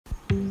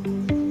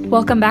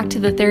Welcome back to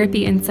the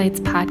Therapy Insights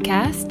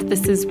podcast.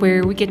 This is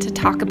where we get to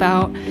talk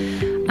about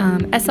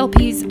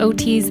SLPs,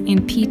 OTs,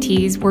 and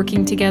PTs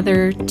working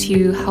together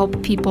to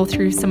help people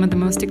through some of the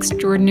most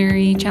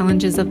extraordinary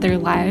challenges of their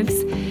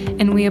lives.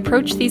 And we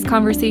approach these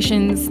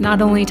conversations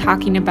not only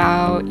talking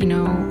about,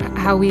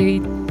 how we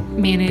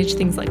manage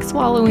things like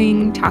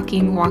swallowing,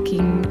 talking,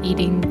 walking,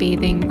 eating,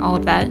 bathing, all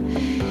of that,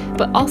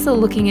 but also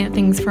looking at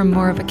things from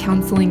more of a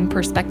counseling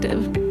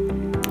perspective.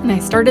 And I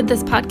started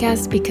this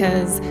podcast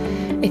because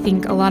I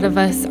think a lot of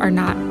us are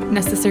not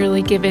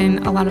necessarily given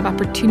a lot of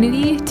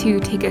opportunity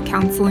to take a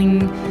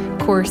counseling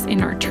course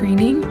in our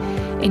training,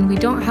 and we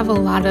don't have a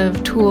lot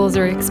of tools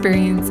or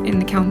experience in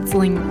the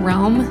counseling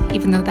realm,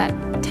 even though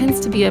that tends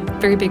to be a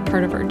very big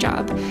part of our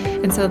job.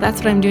 And so that's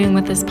what I'm doing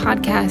with this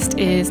podcast,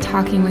 is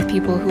talking with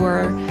people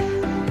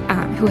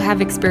who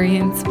have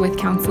experience with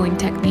counseling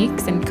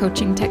techniques and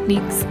coaching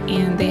techniques,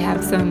 and they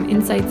have some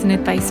insights and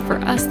advice for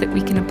us that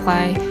we can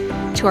apply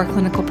to our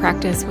clinical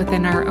practice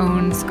within our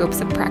own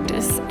scopes of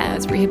practice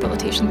as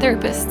rehabilitation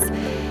therapists.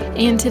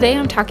 And today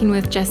I'm talking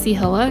with Jessie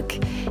Hillock,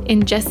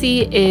 and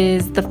Jessie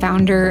is the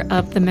founder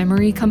of the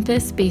Memory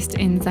Compass based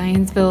in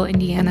Zionsville,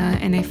 Indiana.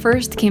 And I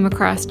first came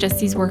across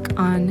Jessie's work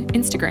on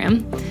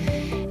Instagram,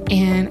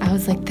 and I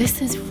was like,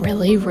 this is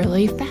really,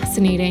 really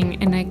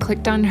fascinating. And I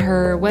clicked on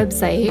her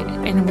website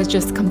and was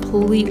just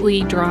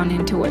completely drawn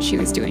into what she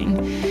was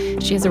doing.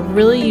 She has a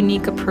really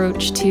unique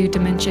approach to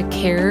dementia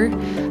care,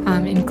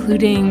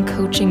 including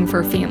coaching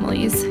for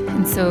families.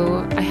 And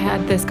so I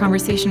had this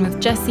conversation with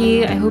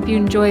Jessie. I hope you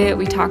enjoy it.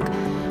 We talk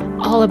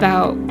all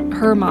about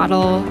her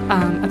model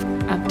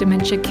of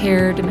dementia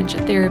care,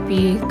 dementia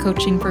therapy,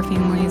 coaching for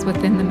families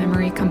within the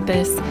Memory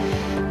Compass.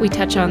 We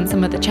touch on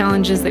some of the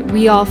challenges that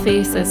we all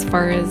face as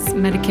far as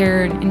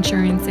Medicare and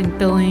insurance and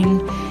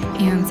billing,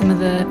 and some of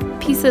the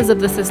pieces of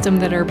the system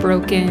that are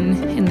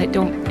broken and that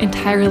don't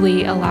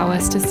entirely allow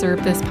us to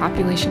serve this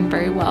population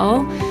very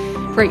well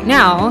right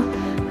now.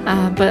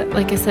 But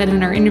like I said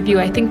in our interview,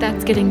 I think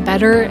that's getting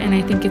better, and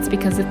I think it's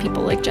because of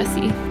people like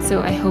Jessie.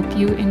 So I hope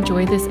you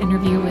enjoy this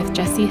interview with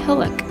Jessie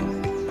Hillock.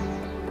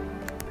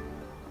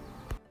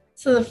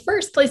 So the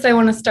first place I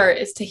want to start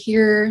is to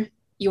hear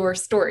your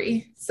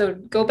story. So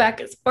go back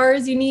as far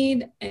as you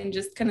need and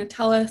just kind of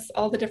tell us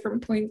all the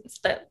different points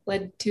that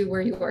led to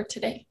where you are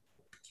today.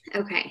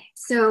 Okay,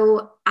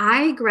 so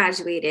I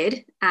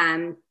graduated.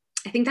 I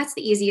think that's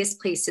the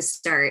easiest place to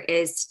start,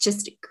 is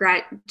just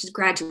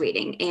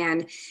graduating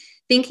and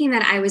thinking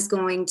that I was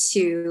going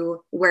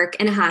to work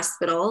in a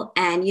hospital,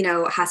 and,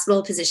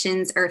 hospital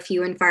positions are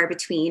few and far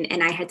between.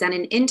 And I had done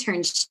an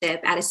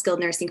internship at a skilled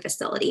nursing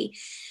facility,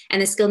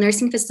 and the skilled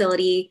nursing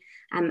facility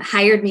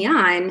hired me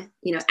on,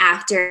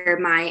 after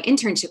my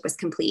internship was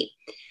complete.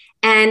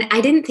 And I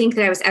didn't think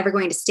that I was ever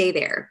going to stay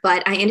there,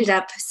 but I ended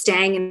up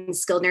staying in the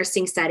skilled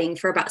nursing setting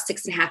for about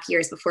 6.5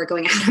 years before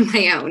going out on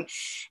my own.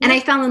 And I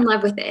fell in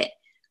love with it.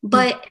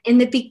 But in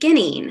the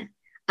beginning,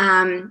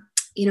 when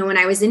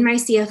I was in my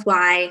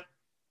CFY,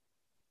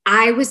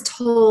 I was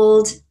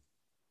told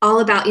all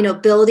about,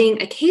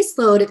 building a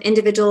caseload of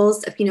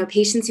individuals, of,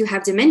 patients who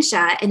have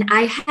dementia. And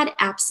I had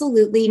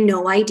absolutely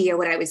no idea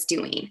what I was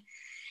doing.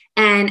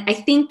 And I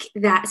think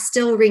that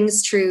still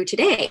rings true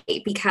today,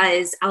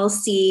 because I'll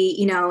see,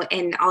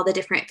 in all the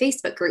different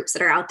Facebook groups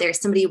that are out there,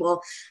 somebody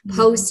will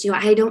post,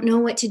 I don't know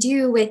what to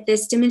do with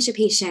this dementia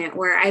patient,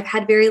 or I've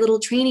had very little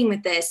training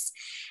with this.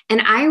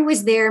 And I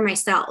was there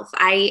myself.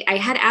 I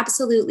had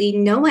absolutely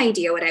no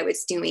idea what I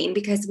was doing,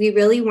 because we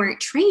really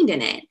weren't trained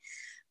in it.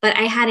 But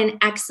I had an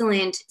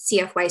excellent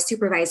CFY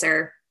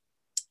supervisor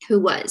who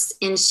was,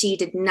 and she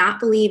did not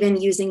believe in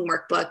using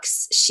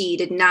workbooks. She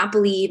did not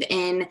believe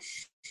in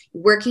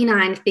working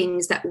on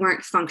things that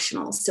weren't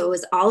functional. So it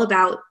was all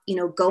about,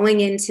 going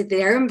into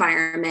their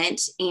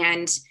environment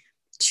and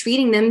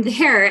treating them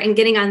there and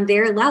getting on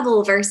their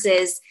level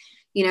versus,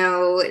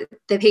 the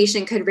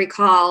patient could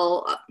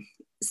recall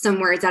some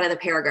words out of the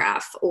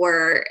paragraph,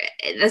 or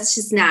that's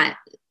just not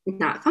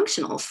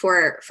functional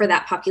for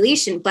that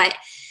population. But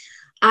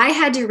I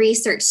had to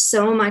research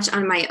so much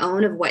on my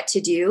own of what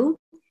to do.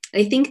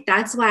 I think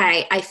that's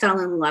why I fell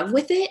in love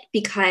with it,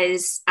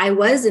 because I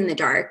was in the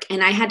dark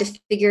and I had to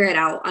figure it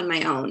out on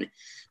my own.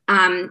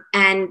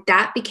 And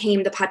that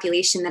became the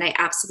population that I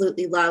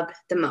absolutely loved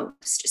the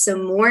most. So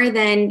more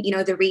than,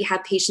 the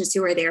rehab patients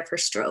who were there for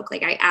stroke,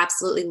 I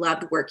absolutely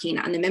loved working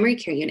on the memory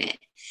care unit.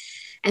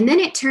 And then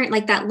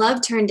that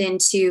love turned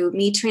into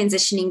me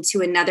transitioning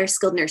to another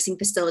skilled nursing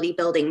facility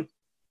building.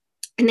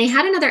 And they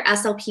had another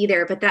SLP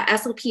there, but that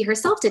SLP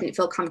herself didn't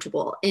feel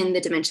comfortable in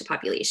the dementia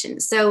population.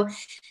 So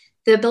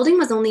the building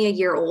was only a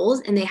year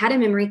old, and they had a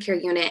memory care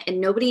unit,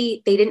 and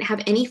they didn't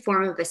have any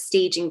form of a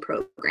staging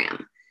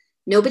program.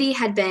 Nobody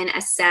had been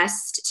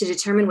assessed to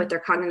determine what their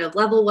cognitive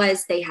level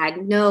was. They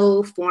had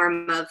no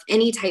form of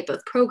any type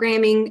of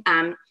programming.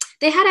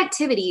 They had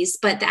activities,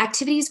 but the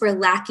activities were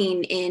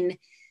lacking in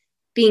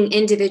being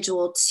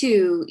individual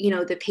to,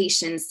 the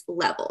patient's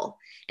level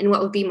and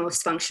what would be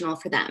most functional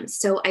for them.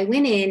 So I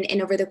went in,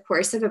 and over the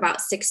course of about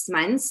 6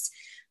 months,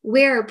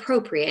 where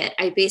appropriate,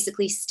 I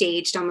basically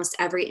staged almost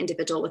every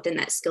individual within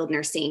that skilled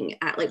nursing,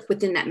 like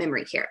within that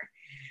memory care.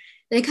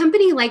 The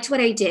company liked what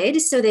I did,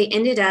 so they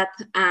ended up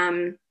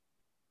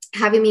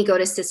having me go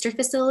to sister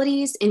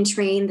facilities and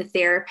train the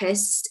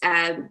therapists,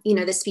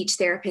 the speech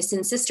therapists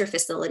in sister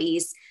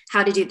facilities,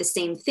 how to do the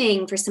same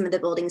thing for some of the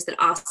buildings that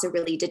also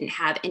really didn't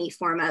have any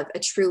form of a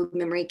true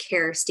memory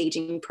care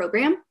staging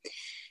program.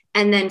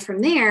 And then from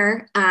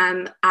there,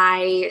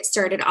 I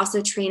started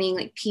also training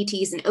like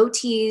PTs and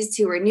OTs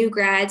who were new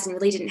grads and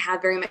really didn't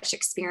have very much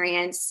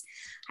experience.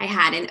 I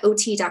had an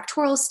OT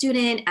doctoral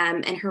student,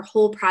 and her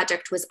whole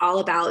project was all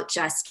about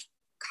just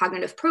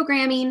cognitive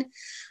programming.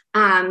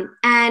 And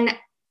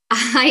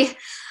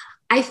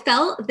I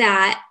felt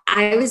that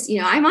I was,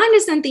 I'm onto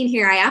something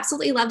here. I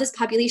absolutely love this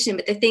population.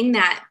 But the thing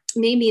that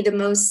made me the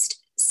most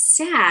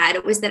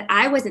sad was that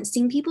I wasn't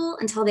seeing people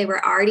until they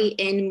were already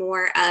in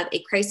more of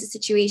a crisis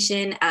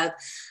situation of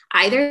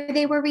either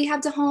they were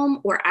rehabbed to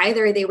home or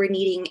either they were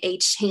needing a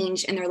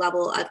change in their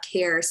level of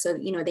care. So,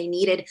 they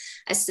needed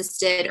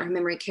assisted or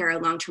memory care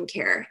or long-term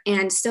care.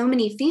 And so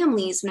many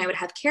families, when I would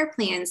have care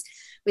plans,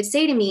 would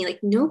say to me, like,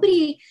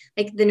 nobody,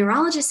 like the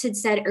neurologist had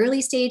said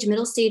early stage,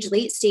 middle stage,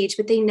 late stage,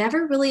 but they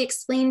never really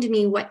explained to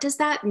me, what does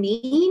that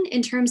mean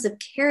in terms of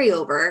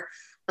carryover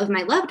of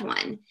my loved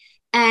one?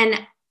 And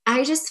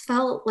I just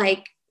felt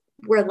like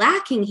we're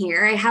lacking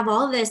here. I have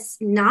all this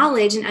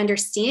knowledge and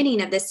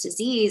understanding of this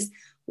disease.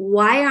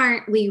 Why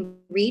aren't we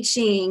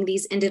reaching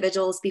these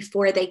individuals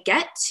before they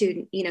get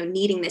to,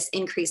 needing this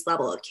increased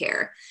level of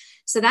care?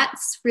 So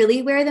that's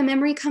really where the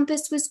Memory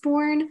Compass was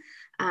born,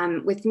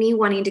 with me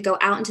wanting to go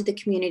out into the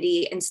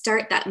community and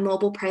start that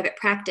mobile private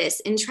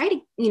practice and try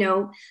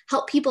to,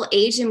 help people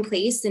age in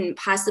place and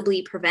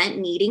possibly prevent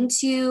needing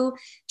to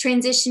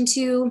transition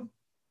to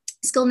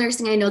skilled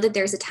nursing. I know that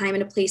there's a time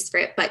and a place for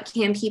it, but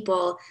can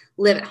people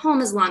live at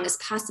home as long as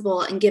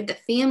possible and give the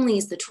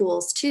families the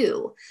tools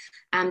too,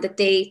 that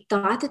they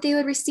thought that they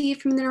would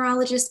receive from the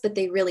neurologist, but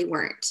they really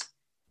weren't.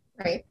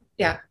 Right.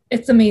 Yeah.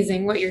 It's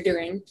amazing what you're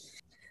doing.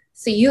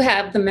 So you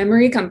have the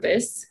Memory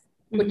Compass,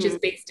 which is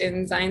based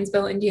in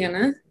Zionsville,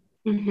 Indiana.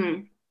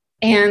 Mm-hmm.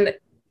 And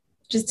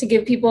just to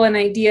give people an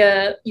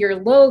idea, your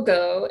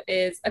logo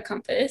is a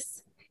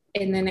compass,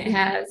 and then it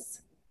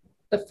has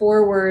the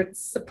 4 words: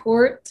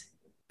 support,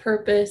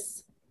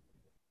 purpose,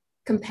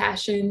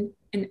 compassion,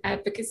 and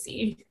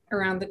advocacy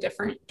around the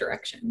different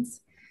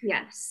directions.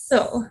 Yes.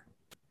 So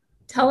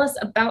tell us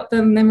about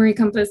the Memory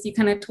Compass. You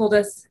kind of told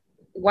us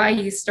why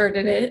you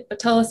started it, but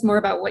tell us more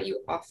about what you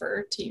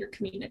offer to your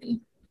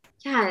community.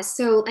 Yeah.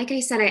 So like I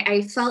said,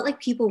 I felt like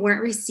people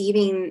weren't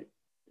receiving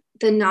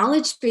the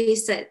knowledge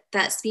base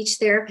that speech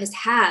therapists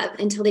have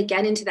until they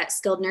get into that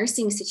skilled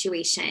nursing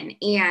situation.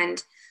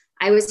 And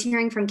I was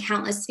hearing from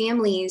countless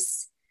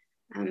families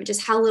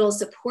just how little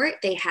support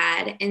they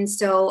had. And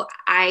so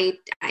I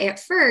at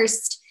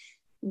first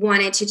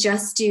wanted to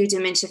just do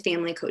dementia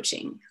family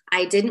coaching.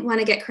 I didn't want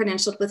to get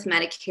credentialed with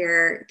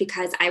Medicare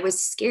because I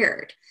was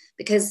scared,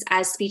 because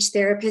as speech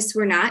therapists,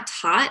 we're not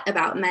taught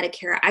about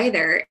Medicare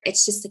either.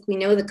 It's just like we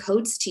know the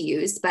codes to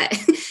use, but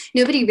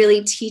nobody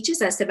really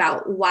teaches us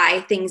about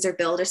why things are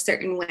billed a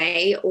certain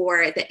way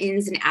or the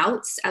ins and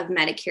outs of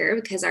Medicare,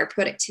 because our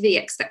productivity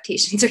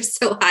expectations are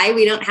so high.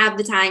 We don't have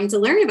the time to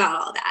learn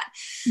about all that.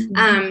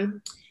 Mm-hmm.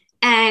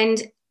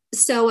 And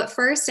so at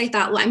first I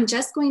thought, well, I'm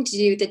just going to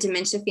do the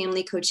dementia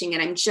family coaching,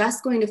 and I'm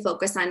just going to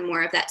focus on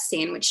more of that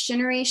sandwich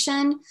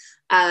generation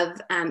of,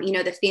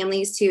 the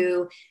families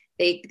who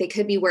they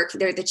could be working,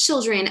 they're the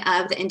children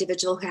of the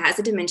individual who has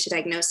a dementia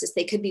diagnosis.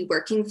 They could be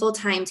working full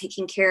time,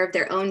 taking care of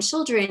their own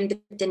children, but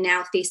then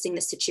now facing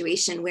the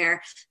situation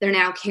where they're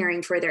now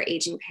caring for their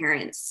aging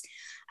parents.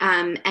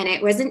 And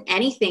it wasn't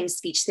anything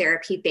speech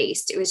therapy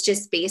based. It was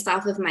just based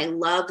off of my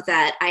love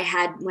that I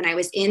had when I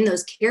was in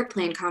those care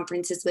plan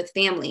conferences with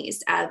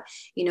families of,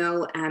 you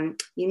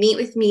meet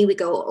with me, we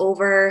go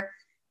over,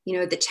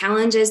 the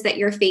challenges that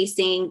you're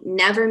facing,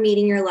 never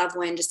meeting your loved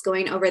one, just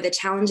going over the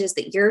challenges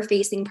that you're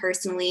facing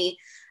personally,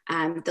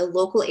 the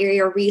local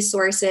area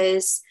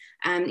resources,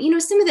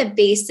 some of the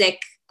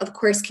basic, of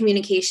course,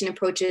 communication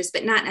approaches,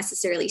 but not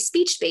necessarily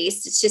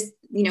speech-based. It's just,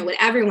 what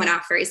everyone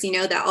offers, the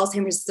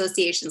Alzheimer's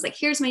Association is like,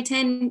 here's my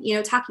 10,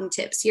 talking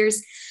tips.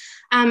 Here's,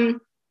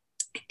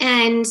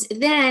 and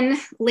then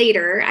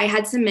later I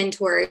had some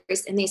mentors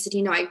and they said,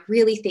 I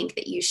really think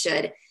that you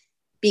should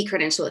be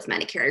credentialed with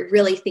Medicare. I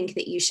really think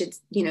that you should,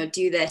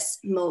 do this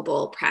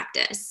mobile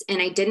practice.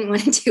 And I didn't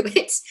want to do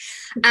it.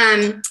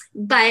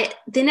 But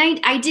then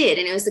I did,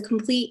 and it was a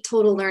complete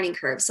total learning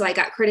curve. So I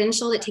got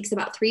credentialed. It takes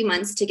about 3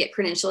 months to get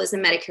credentialed as a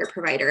Medicare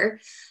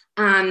provider.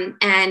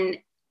 And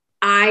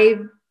I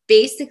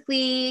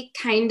basically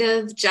kind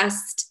of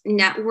just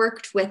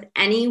networked with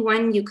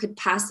anyone you could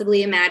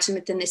possibly imagine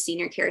within the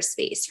senior care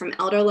space, from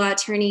elder law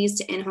attorneys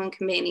to in-home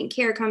companion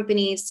care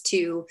companies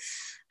to,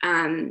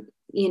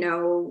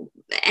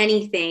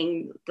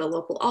 anything, the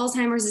local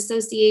Alzheimer's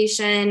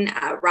Association,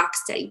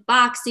 Rocksteady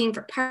Boxing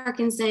for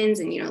Parkinson's,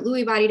 and,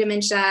 Lewy body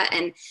dementia,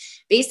 and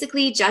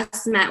basically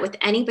just met with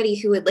anybody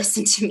who would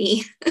listen to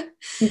me.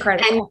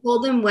 Incredible. And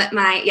told them what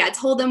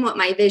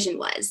my vision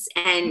was.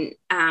 And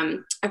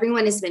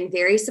everyone has been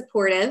very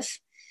supportive.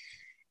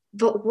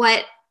 But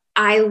what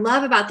I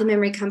love about the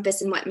Memory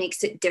Compass and what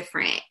makes it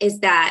different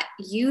is that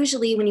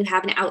usually when you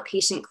have an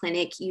outpatient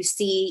clinic, you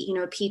see,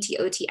 PT,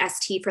 OT,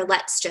 ST for,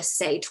 let's just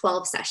say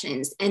 12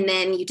 sessions, and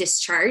then you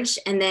discharge,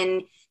 and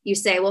then you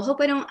say, well,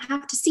 hope I don't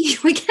have to see you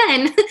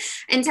again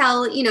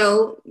until,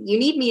 you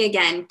need me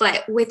again.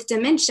 But with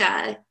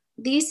dementia,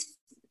 the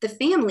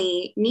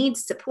family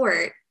needs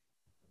support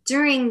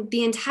during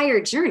the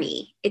entire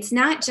journey. It's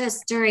not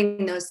just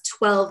during those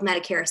 12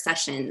 Medicare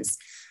sessions,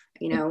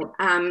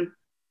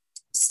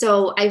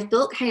 So I've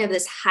built kind of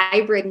this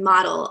hybrid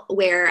model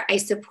where I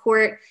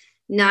support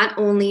not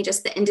only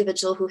just the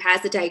individual who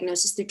has the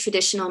diagnosis through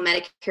traditional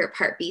Medicare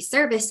Part B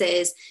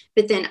services,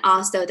 but then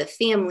also the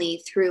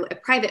family through a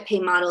private pay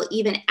model,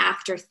 even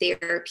after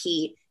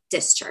therapy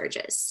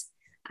discharges,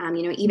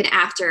 even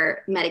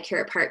after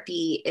Medicare Part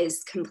B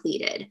is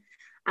completed.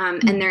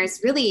 And there's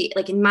really,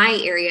 like in my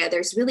area,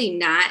 there's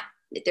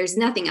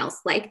nothing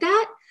else like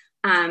that.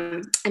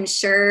 I'm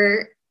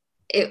sure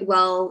it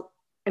will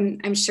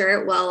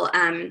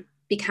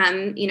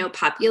become,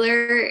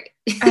 popular.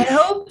 I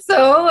hope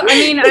so. I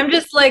mean, I'm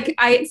just like,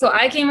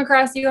 I came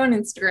across you on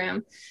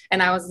Instagram,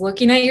 and I was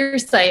looking at your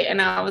site,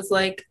 and I was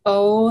like,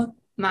 oh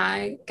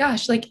my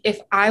gosh, like if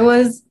I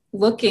was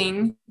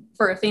looking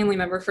for a family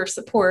member for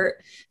support,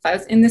 if I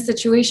was in this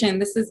situation,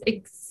 this is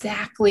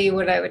exactly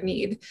what I would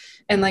need.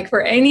 And like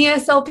for any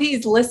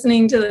SLPs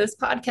listening to this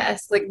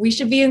podcast, like we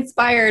should be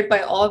inspired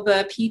by all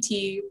the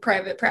PT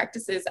private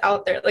practices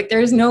out there. Like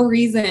there's no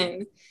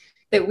reason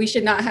that we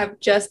should not have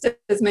just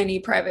as many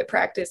private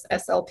practice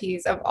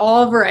SLPs of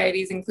all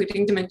varieties,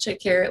 including dementia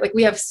care. Like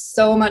we have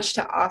so much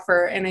to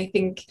offer. And I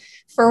think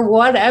for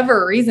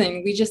whatever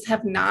reason, we just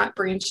have not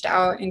branched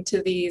out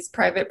into these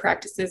private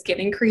practices,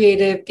 getting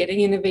creative, getting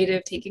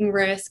innovative, taking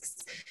risks,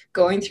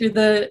 going through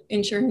the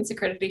insurance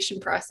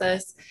accreditation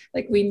process.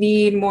 Like we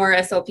need more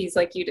SLPs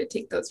like you to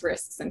take those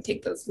risks and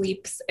take those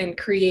leaps and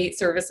create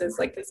services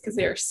like this, because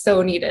they are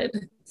so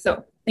needed.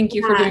 So thank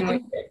you for doing what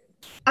you did.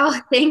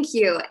 Oh, thank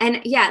you.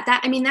 And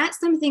that's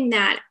something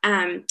that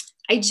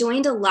I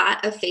joined a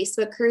lot of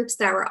Facebook groups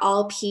that were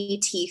all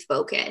PT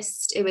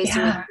focused. It was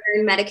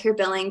Medicare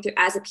billing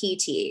as a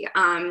PT,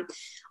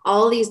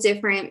 all these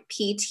different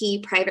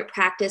PT private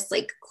practice,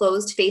 like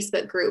closed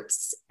Facebook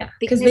groups. Yeah,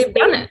 because they've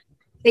done it.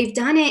 They've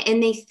done it,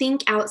 and they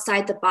think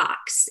outside the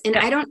box. And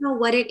I don't know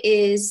what it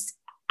is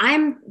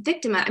I'm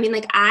victim of. I mean,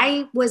 like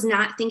I was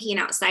not thinking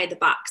outside the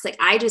box. Like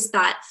I just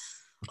thought,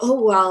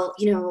 oh, well,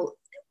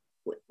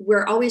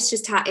 we're always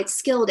just taught it's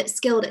skilled.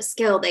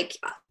 Like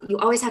you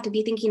always have to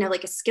be thinking of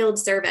like a skilled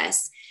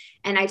service.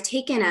 And I've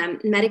taken a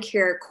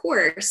Medicare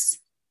course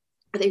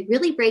where they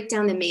really break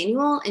down the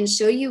manual and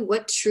show you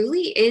what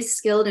truly is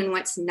skilled and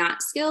what's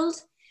not skilled,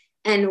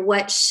 and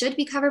what should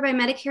be covered by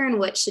Medicare and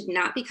what should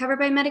not be covered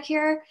by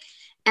Medicare.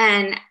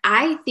 And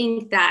I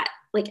think that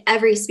like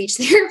every speech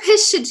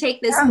therapist should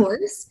take this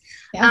course,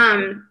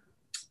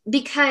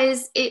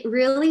 because it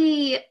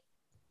really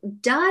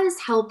does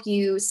help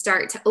you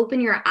start to open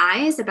your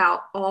eyes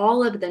about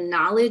all of the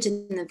knowledge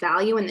and the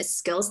value and the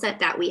skill set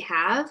that we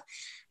have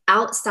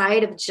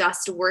outside of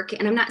just work.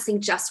 And I'm not saying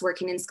just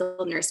working in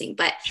skilled nursing,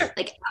 but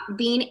like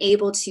being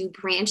able to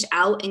branch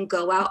out and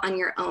go out on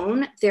your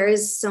own. There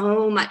is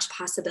so much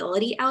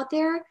possibility out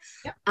there.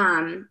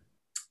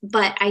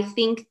 But I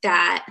think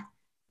that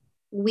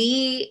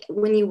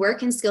when you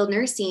work in skilled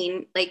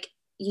nursing, like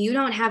you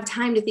don't have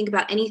time to think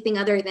about anything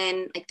other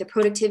than like the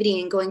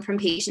productivity and going from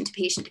patient to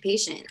patient to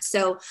patient.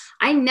 So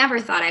I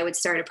never thought I would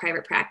start a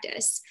private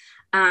practice.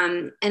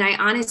 And I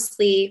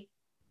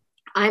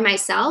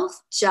myself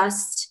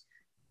just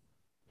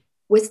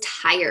was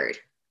tired.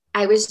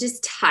 I was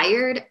just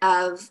tired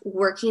of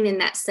working in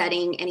that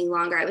setting any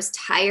longer. I was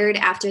tired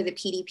after the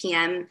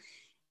PDPM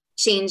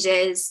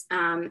changes,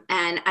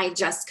 and I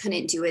just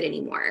couldn't do it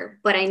anymore.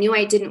 But I knew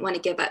I didn't want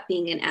to give up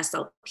being an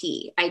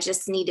SLP. I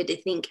just needed to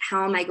think,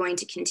 how am I going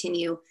to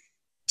continue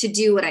to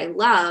do what I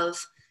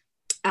love?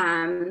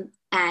 And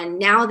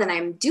now that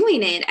I'm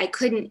doing it, I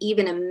couldn't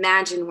even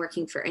imagine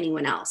working for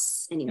anyone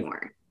else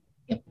anymore.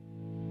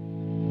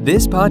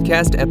 This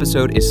podcast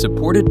episode is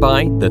supported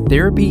by the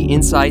Therapy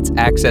Insights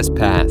Access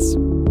Pass.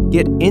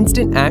 Get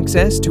instant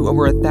access to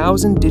over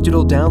 1,000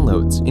 digital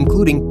downloads,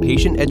 including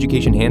patient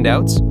education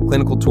handouts,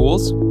 clinical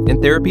tools, and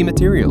therapy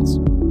materials.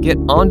 Get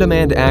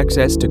on-demand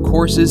access to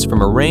courses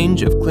from a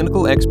range of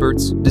clinical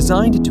experts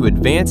designed to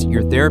advance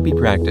your therapy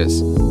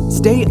practice.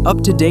 Stay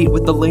up to date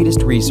with the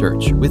latest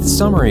research, with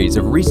summaries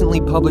of recently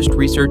published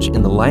research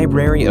in the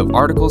library of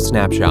article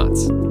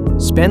snapshots.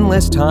 Spend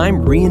less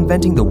time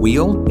reinventing the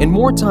wheel and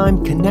more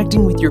time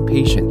connecting with your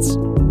patients.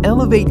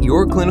 Elevate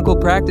your clinical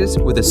practice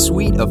with a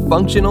suite of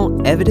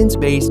functional,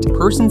 evidence-based,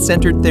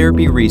 person-centered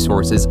therapy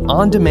resources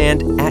on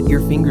demand at your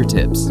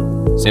fingertips.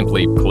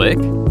 Simply click,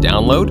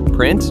 download,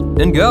 print,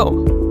 and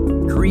go.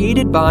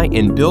 Created by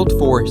and built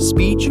for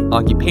speech,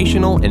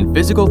 occupational, and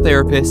physical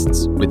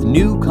therapists with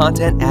new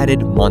content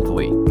added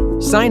monthly.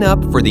 Sign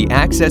up for the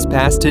Access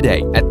Pass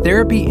today at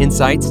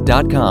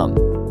therapyinsights.com.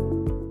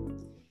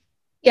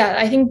 Yeah,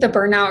 I think the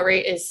burnout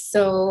rate is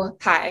so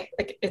high.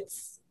 Like,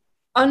 it's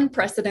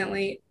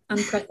unprecedentedly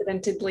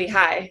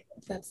high,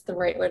 if that's the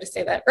right way to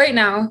say that, right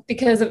now,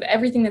 because of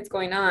everything that's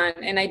going on.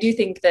 And I do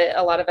think that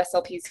a lot of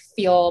SLPs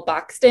feel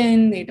boxed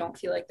in. They don't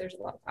feel like there's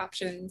a lot of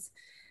options.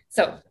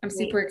 So I'm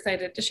super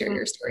excited to share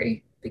your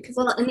story.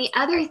 And the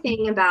other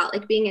thing about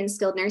like being in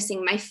skilled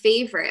nursing, my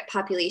favorite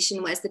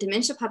population was the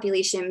dementia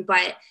population,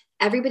 but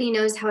everybody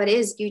knows how it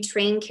is. You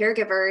train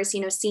caregivers,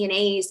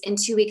 CNAs, and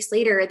 2 weeks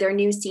later, they're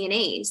new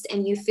CNAs,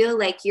 and you feel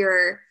like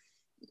you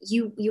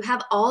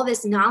have all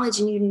this knowledge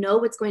and you know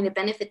what's going to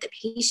benefit the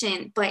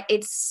patient, but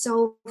it's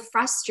so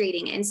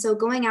frustrating. And so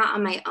going out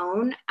on my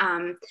own,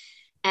 and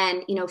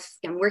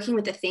I'm working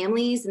with the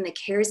families, and the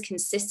care is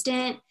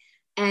consistent,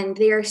 and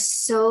they are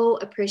so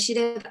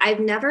appreciative. I've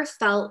never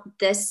felt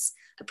this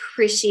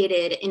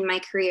appreciated in my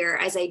career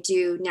as I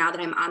do now that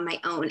I'm on my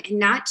own, and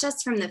not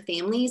just from the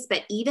families,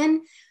 but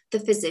even the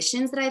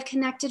physicians that I've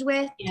connected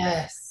with.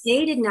 Yes.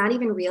 They did not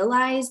even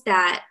realize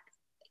that,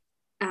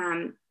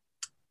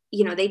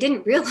 they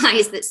didn't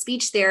realize that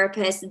speech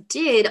therapists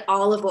did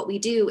all of what we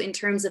do in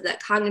terms of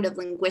that cognitive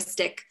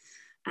linguistic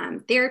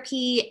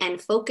therapy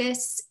and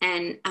focus.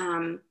 And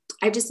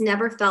I've just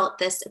never felt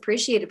this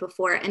appreciated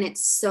before. And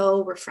it's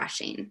so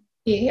refreshing.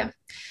 Yeah.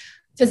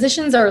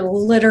 Physicians are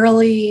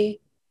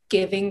literally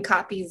giving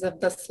copies of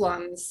the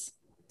slums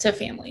to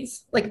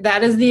families. Like,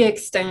 that is the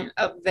extent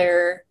of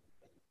their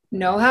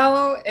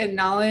know-how and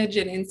knowledge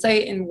and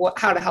insight in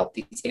how to help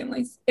these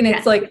families. And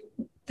it's like,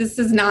 this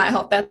is not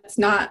help. That's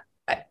not,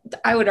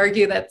 I would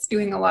argue that's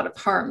doing a lot of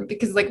harm,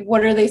 because like,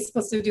 what are they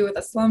supposed to do with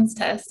a slums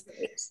test?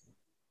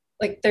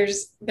 Like,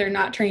 they're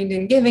not trained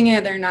in giving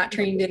it. They're not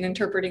trained in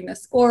interpreting the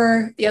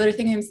score. The other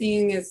thing I'm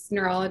seeing is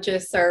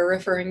neurologists are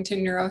referring to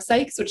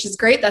neuropsychs, which is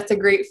great. That's a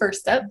great first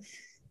step.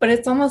 But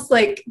it's almost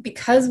like,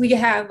 because we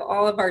have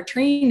all of our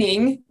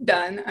training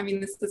done, I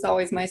mean, this is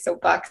always my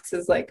soapbox,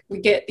 is like,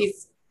 we get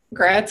these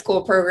grad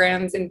school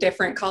programs in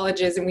different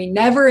colleges and we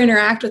never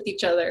interact with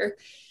each other.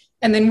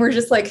 And then we're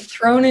just like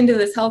thrown into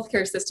this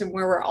healthcare system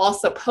where we're all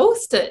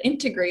supposed to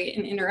integrate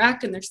and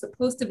interact, and there's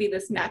supposed to be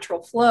this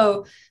natural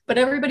flow, but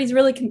everybody's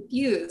really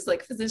confused.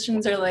 Like,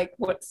 physicians are like,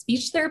 what,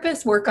 speech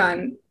therapists work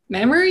on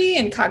memory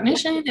and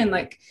cognition, and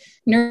like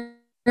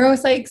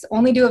neuropsychs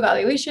only do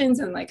evaluations,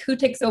 and like, who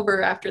takes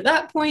over after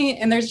that point?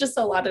 And there's just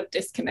a lot of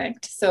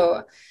disconnect.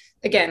 So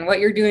again, what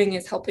you're doing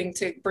is helping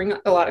to bring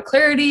a lot of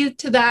clarity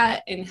to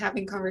that, and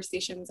having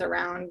conversations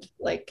around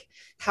like,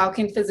 how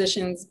can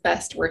physicians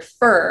best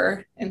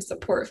refer and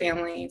support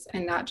families,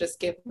 and not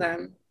just give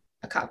them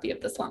a copy of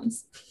the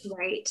slums.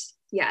 Right.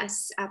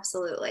 Yes,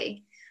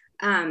 absolutely.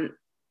 And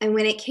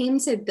when it came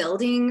to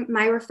building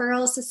my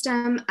referral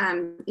system,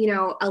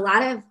 a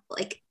lot of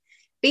like,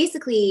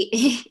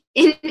 basically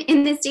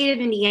in the state of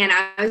Indiana,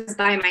 I was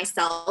by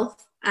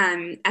myself.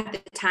 At the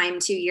time,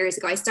 2 years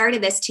ago. I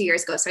started this 2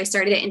 years ago. So I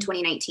started it in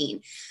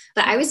 2019,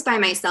 but I was by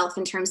myself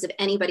in terms of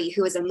anybody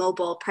who was a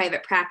mobile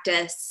private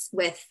practice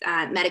with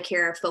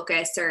Medicare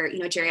focus or,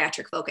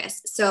 geriatric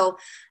focus. So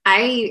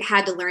I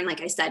had to learn,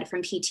 like I said,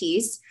 from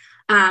PTs,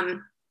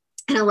 and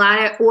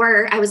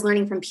or I was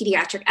learning from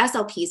pediatric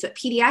SLPs, but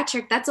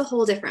pediatric, that's a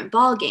whole different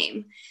ball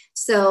game.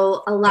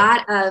 So a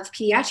lot of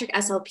pediatric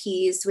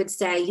SLPs would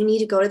say, you need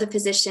to go to the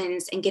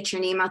physicians and get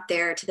your name out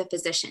there to the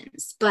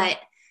physicians. But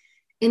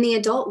in the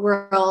adult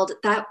world,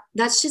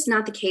 that's just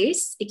not the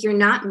case. Like, you're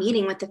not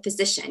meeting with the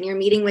physician. You're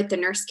meeting with the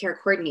nurse care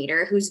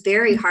coordinator, who's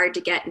very hard to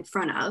get in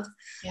front of.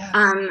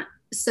 Yeah.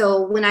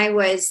 So when I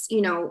was,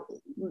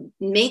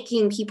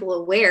 making people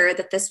aware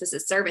that this was a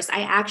service,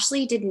 I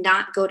actually did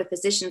not go to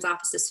physicians'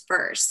 offices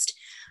first.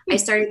 I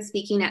started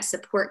speaking at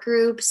support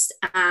groups.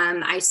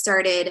 I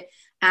started,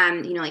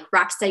 like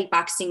Rock Steady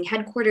Boxing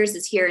headquarters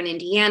is here in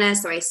Indiana.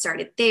 So I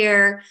started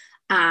there.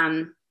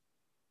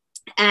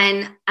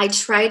 And I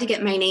tried to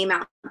get my name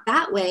out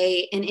that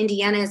way. And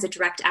Indiana is a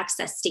direct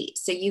access state.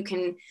 So you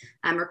can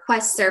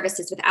request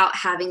services without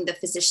having the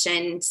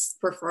physician's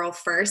referral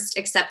first,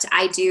 except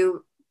I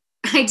do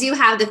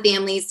have the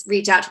families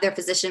reach out to their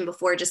physician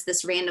before just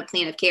this random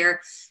plan of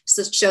care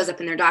shows up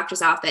in their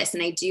doctor's office.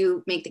 And I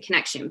do make the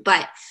connection.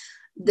 But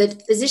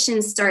the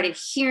physicians started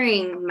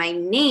hearing my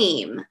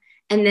name,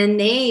 and then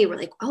they were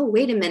like, oh,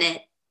 wait a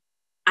minute,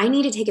 I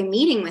need to take a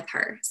meeting with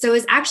her. So it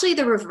was actually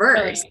the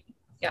reverse. Right.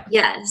 Yeah.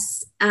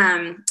 Yes.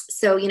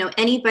 So,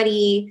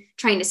 anybody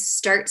trying to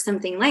start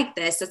something like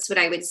this, that's what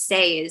I would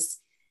say is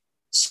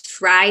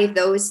try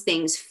those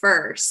things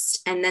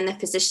first, and then the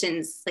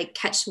physicians like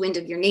catch wind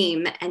of your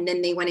name and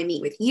then they want to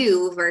meet with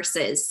you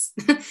versus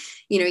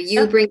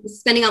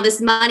spending all this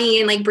money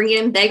and like bringing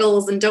in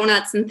bagels and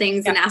donuts and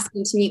things and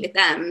asking to meet with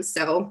them.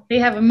 So they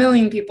have a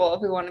million people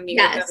who want to meet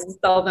with them and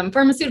sell them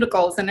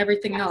pharmaceuticals and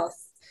everything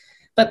else.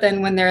 But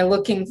then when they're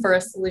looking for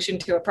a solution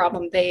to a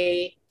problem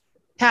they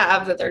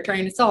have that they're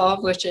trying to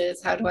solve, which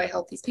is how do I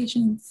help these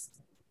patients,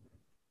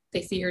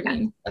 they see your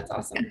name. That's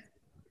awesome.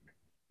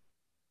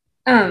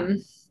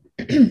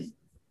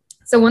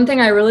 So one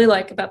thing I really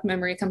like about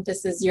Memory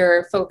Compass is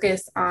your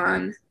focus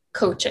on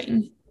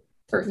coaching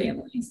for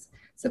families.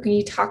 So can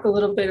you talk a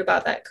little bit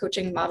about that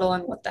coaching model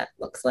and what that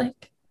looks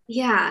like?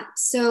 Yeah.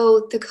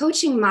 So the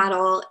coaching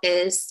model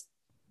is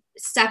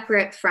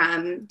separate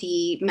from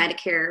the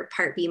Medicare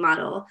Part B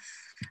model.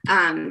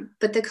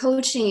 But the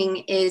coaching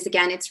is,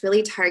 again, it's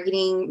really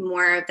targeting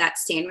more of that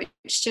sandwich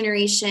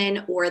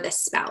generation or the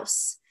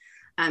spouse.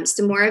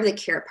 So more of the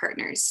care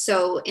partners.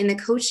 So in the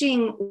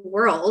coaching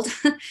world,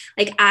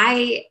 like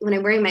when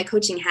I'm wearing my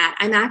coaching hat,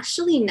 I'm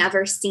actually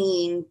never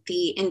seeing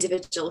the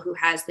individual who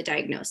has the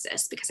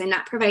diagnosis because I'm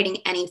not providing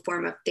any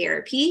form of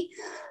therapy.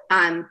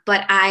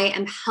 But I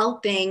am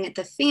helping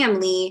the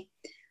family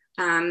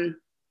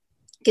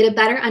get a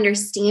better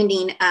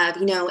understanding of,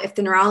 if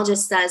the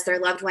neurologist says their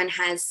loved one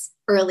has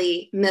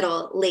early,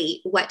 middle,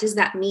 late, what does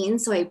that mean?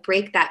 So I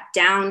break that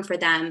down for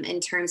them in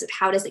terms of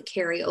how does it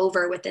carry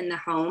over within the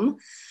home.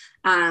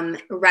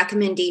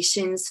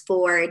 Recommendations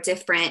for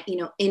different,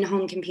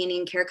 in-home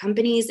companion care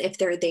companies, if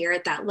they're there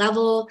at that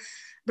level,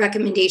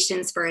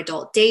 recommendations for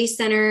adult day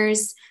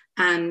centers,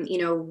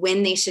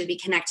 when they should be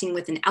connecting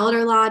with an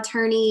elder law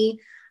attorney,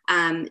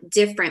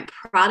 different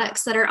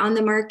products that are on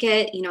the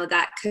market,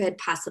 that could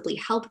possibly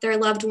help their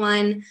loved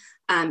one,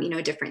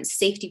 different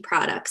safety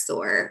products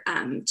or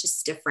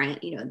just different,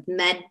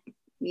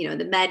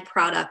 the med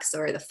products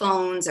or the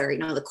phones or,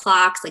 the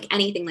clocks, like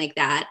anything like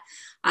that.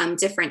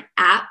 Different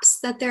apps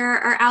that there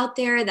are out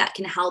there that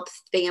can help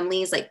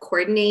families like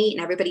coordinate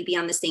and everybody be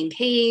on the same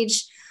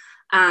page.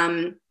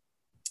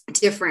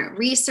 Different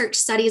research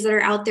studies that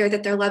are out there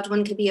that their loved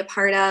one could be a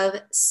part of.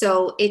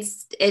 So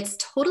it's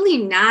totally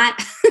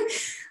not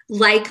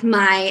like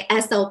my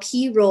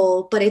SLP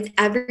role, but it's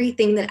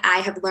everything that I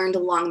have learned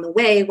along the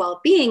way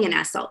while being an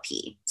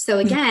SLP. So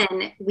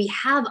again, we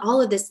have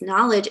all of this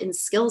knowledge and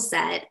skill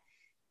set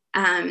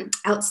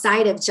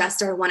outside of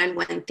just our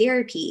one-on-one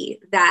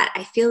therapy that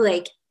I feel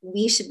like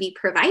we should be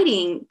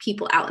providing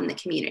people out in the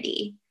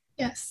community.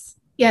 Yes,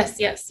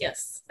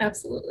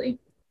 absolutely.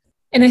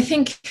 And I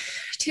think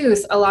too,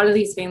 a lot of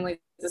these families,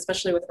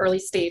 especially with early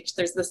stage,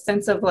 there's this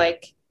sense of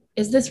like,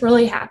 is this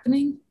really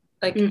happening?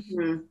 Like,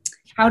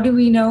 how do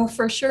we know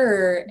for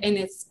sure? And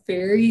it's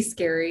very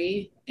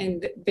scary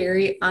and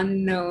very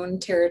unknown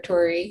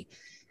territory.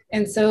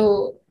 And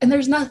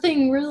there's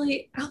nothing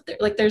really out there.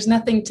 Like, there's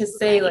nothing to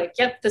say like,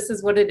 yep, this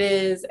is what it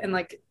is. And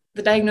like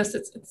the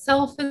diagnosis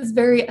itself is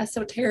very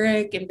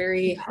esoteric and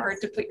very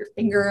hard to put your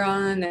finger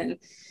on. And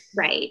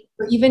right.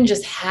 Even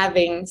just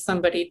having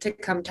somebody to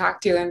come talk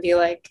to and be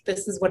like,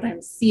 this is what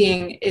I'm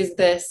seeing. Is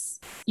this,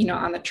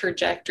 on the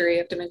trajectory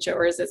of dementia,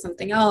 or is it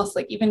something else?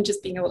 Like even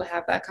just being able to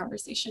have that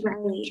conversation.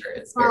 Right. Sure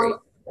is very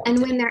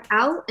and when they're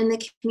out in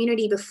the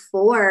community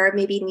before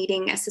maybe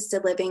needing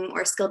assisted living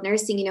or skilled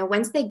nursing,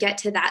 once they get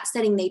to that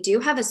setting, they do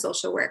have a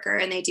social worker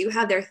and they do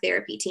have their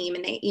therapy team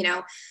and they,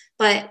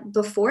 but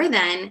before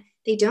then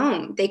they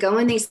don't. They go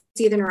and they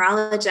see the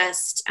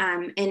neurologist.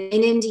 And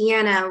in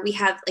Indiana, we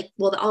have the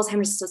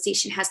Alzheimer's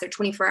Association has their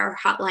 24-hour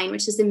hotline,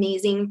 which is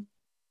amazing.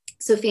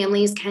 So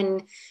families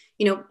can,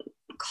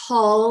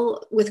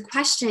 call with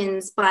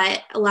questions,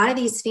 but a lot of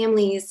these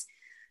families,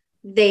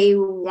 they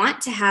want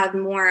to have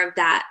more of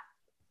that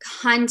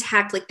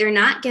contact. Like they're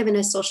not given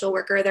a social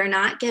worker. They're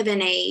not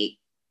given a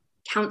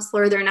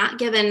counselor. They're not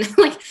given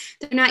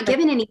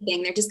given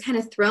anything. They're just kind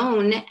of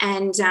thrown.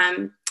 And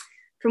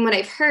from what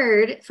I've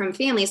heard from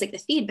families, like the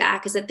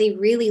feedback is that they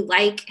really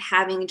like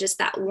having just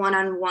that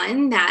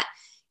one-on-one that,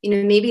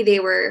 maybe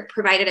they were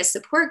provided a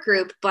support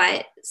group,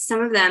 but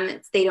some of them,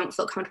 they don't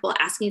feel comfortable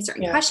asking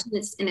certain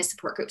questions in a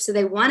support group. So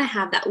they want to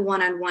have that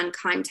one-on-one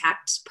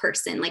contact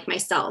person like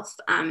myself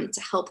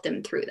to help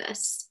them through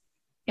this.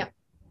 Yeah.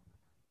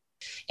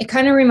 It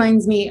kind of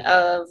reminds me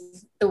of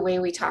the way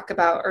we talk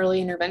about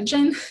early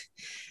intervention.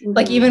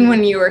 Like even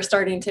when you were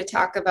starting to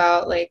talk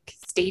about like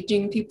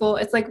staging people,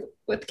 it's like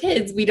with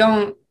kids, we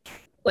don't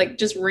like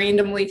just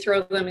randomly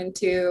throw them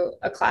into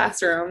a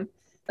classroom.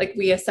 Like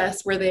we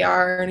assess where they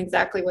are and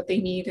exactly what they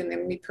need. And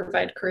then we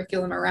provide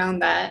curriculum around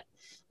that.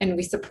 And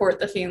we support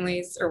the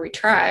families, or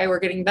we're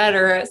getting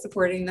better at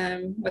supporting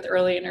them with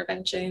early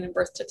intervention and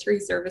birth to 3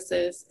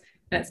 services.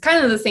 And it's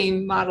kind of the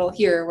same model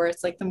here where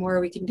it's like the more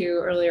we can do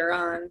earlier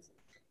on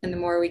and the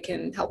more we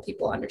can help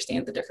people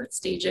understand the different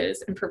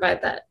stages and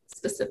provide that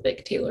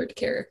specific tailored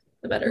care,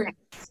 the better.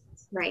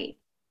 Right.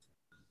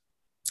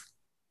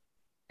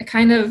 I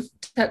kind of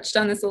touched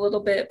on this a little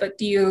bit, but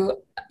do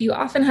you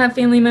often have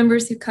family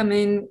members who come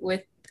in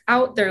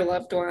without their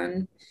loved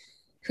one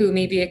who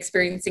may be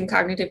experiencing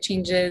cognitive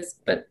changes,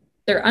 but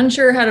they're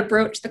unsure how to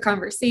broach the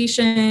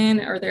conversation,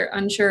 or they're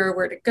unsure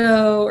where to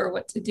go or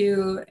what to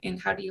do? And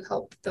how do you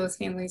help those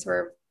families who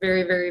are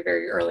very, very,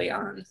 very early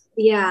on?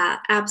 Yeah,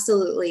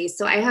 absolutely.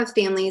 So I have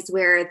families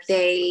where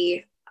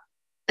they,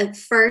 at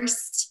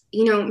first,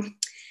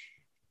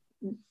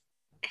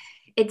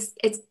 it's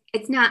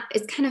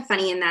kind of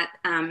funny in that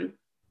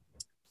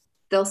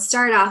they'll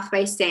start off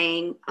by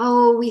saying,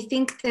 oh, we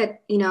think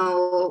that,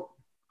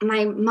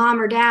 my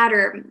mom or dad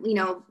or,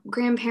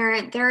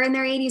 grandparent, they're in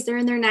their 80s, they're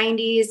in their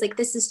 90s, like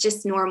this is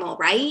just normal,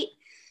 right?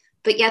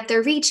 But yet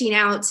they're reaching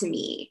out to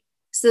me.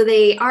 So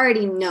they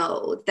already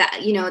know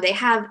that,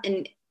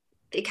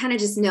 they kind of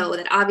just know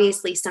that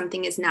obviously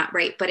something is not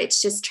right, but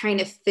it's just trying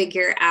to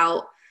figure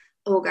out,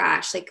 oh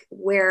gosh, like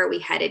where are we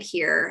headed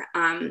here?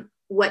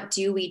 What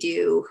do we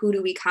do? Who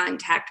do we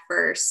contact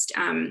first?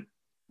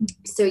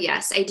 So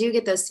yes, I do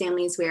get those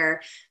families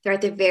where they're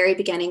at the very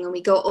beginning when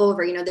we go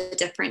over, the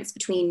difference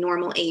between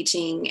normal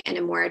aging and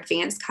a more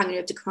advanced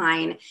cognitive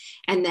decline.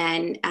 And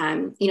then,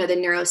 the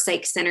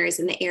neuropsych centers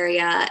in the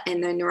area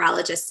and the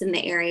neurologists in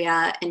the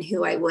area and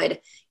who I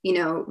would,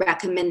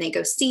 recommend they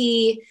go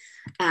see.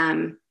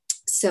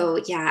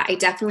 So yeah, I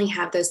definitely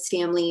have those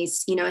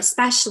families,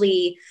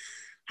 especially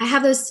I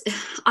have those,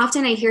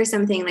 often I hear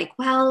something like,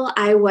 well,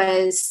 I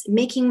was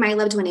making my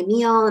loved one a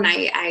meal and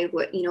I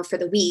would, for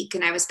the week,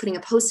 and I was putting a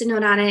Post-it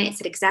note on it. It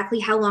said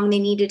exactly how long they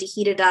needed to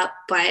heat it up.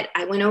 But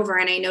I went over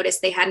and I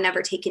noticed they had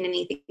never taken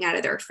anything out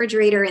of their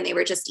refrigerator and they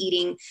were just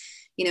eating,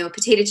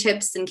 potato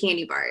chips and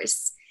candy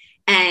bars.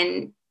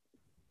 And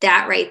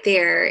that right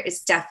there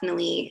is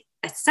definitely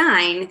a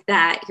sign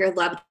that your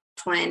loved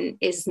one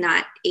is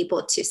not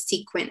able to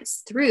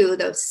sequence through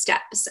those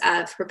steps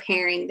of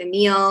preparing the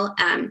meal.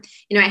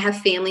 I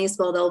have families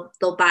where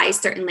they'll buy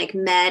certain like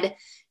med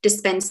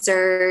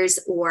dispensers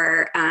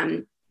or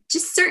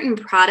just certain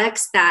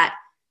products that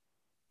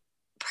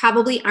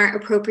probably aren't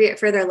appropriate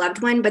for their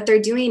loved one, but they're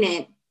doing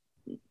it,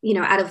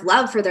 out of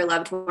love for their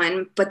loved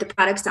one, but the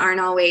products aren't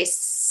always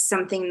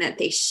something that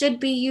they should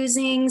be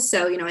using.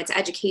 So, it's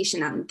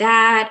education on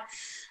that,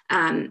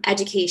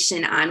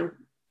 education on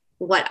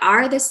what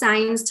are the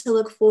signs to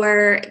look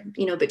for,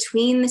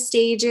 between the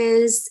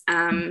stages.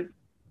 And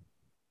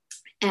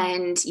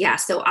yeah,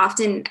 so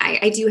often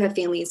I do have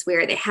families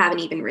where they haven't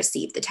even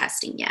received the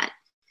testing yet.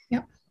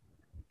 Yep.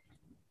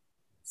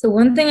 So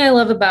one thing I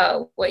love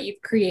about what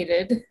you've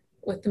created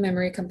with the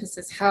Memory Compass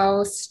is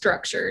how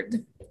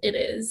structured it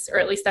is, or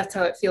at least that's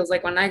how it feels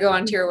like when I go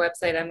onto your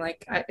website. I'm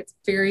like, it's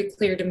very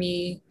clear to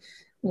me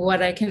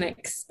what I can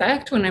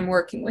expect when I'm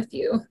working with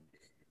you.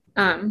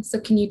 So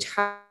can you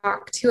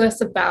talk to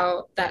us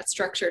about that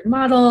structured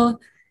model?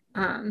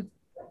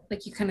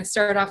 Like you kind of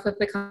start off with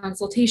the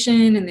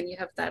consultation and then you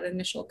have that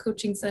initial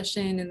coaching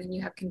session and then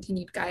you have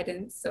continued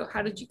guidance. So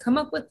how did you come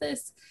up with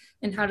this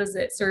and how does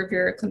it serve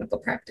your clinical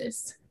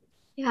practice?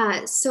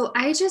 Yeah, so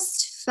I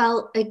just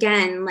felt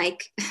again,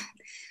 like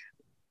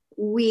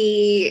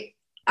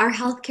our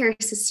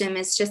healthcare system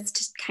is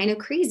just kind of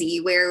crazy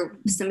where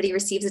somebody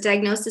receives a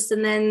diagnosis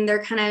and then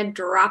they're kind of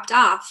dropped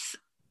off,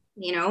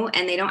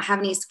 and they don't have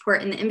any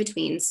support in the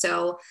in-between.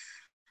 So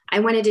I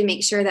wanted to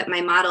make sure that my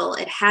model,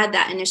 it had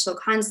that initial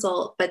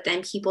consult, but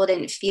then people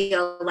didn't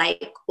feel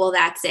like, well,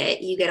 that's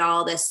it. You get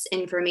all this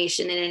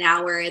information in an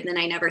hour and then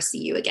I never see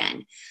you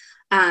again.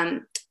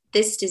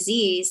 This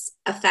disease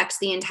affects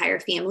the entire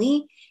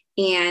family.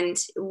 And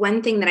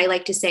one thing that I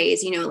like to say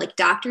is, like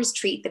doctors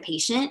treat the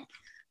patient,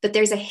 but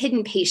there's a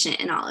hidden patient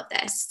in all of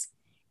this.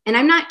 And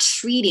I'm not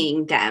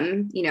treating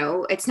them,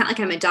 it's not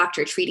like I'm a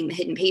doctor treating the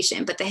hidden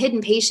patient, but the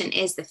hidden patient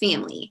is the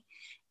family.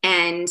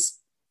 And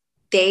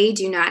they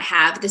do not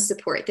have the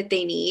support that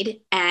they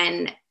need.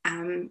 And,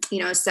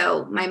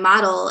 so my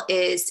model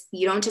is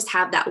you don't just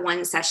have that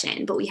one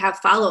session, but we have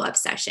follow-up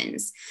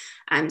sessions.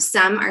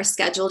 Some are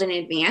scheduled in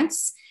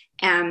advance,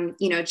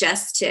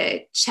 just to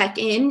check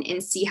in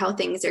and see how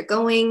things are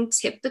going.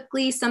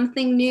 Typically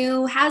something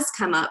new has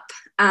come up.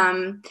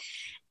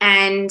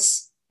 And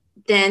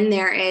then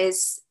there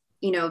is,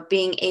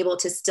 being able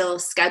to still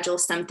schedule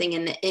something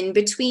in the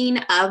in-between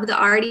of the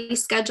already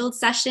scheduled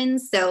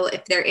sessions. So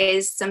if there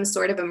is some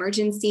sort of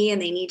emergency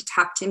and they need to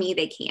talk to me,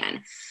 they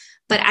can.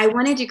 But I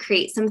wanted to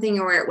create something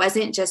where it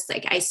wasn't just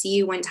like, I see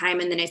you one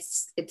time and then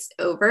it's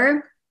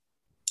over.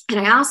 And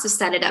I also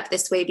set it up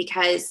this way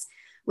because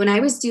when I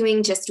was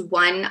doing just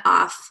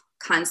one-off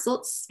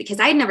consults, because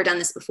I had never done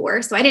this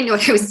before, so I didn't know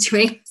what I was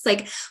doing. It's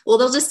like, well,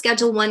 they'll just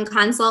schedule one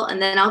consult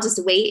and then I'll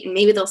just wait and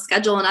maybe they'll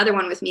schedule another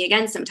one with me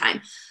again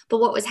sometime. But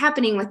what was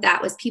happening with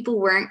that was people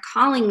weren't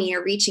calling me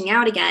or reaching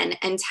out again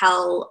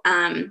until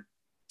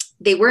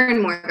they were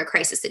in more of a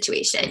crisis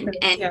situation.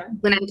 And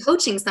when I'm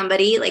coaching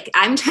somebody, like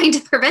I'm trying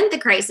to prevent the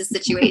crisis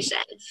situation.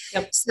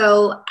 Yep.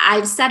 So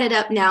I've set it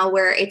up now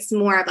where it's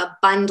more of a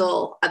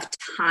bundle of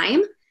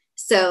time.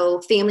 So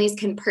families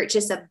can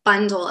purchase a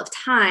bundle of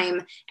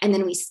time and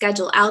then we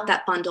schedule out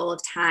that bundle of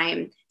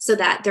time so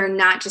that they're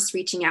not just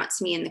reaching out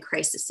to me in the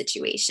crisis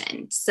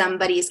situation.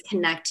 Somebody's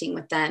connecting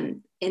with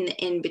them in the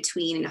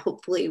in-between and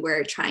hopefully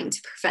we're trying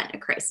to prevent a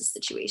crisis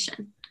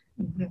situation.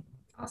 Mm-hmm.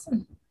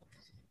 Awesome.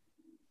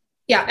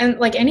 Yeah. And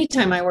like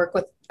anytime I work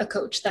with a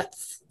coach,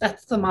 that's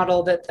the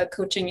model that the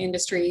coaching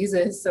industry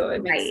uses. So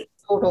it makes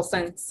total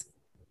sense.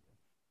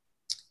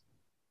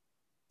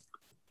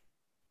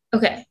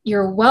 Okay.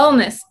 Your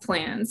wellness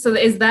plan. So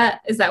is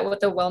that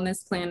what the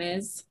wellness plan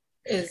is?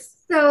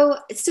 So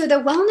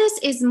the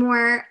wellness is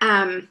more,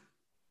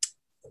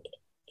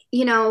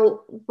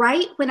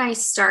 right when I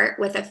start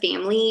with a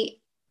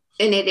family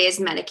and it is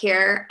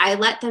Medicare, I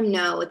let them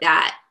know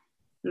that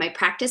my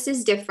practice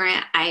is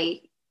different.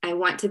 I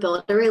want to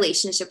build a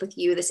relationship with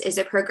you. This is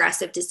a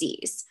progressive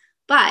disease.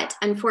 But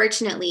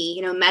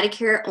unfortunately,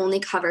 Medicare only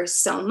covers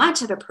so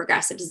much of a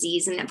progressive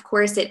disease. And of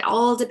course, it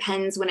all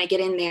depends when I get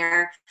in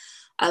there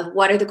of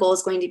what are the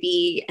goals going to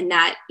be, and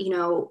that,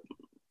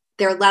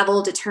 their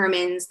level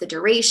determines the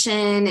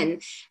duration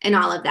and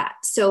all of that.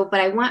 So, but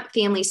I want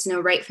families to know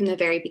right from the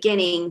very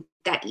beginning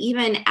that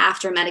even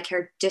after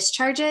Medicare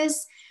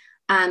discharges,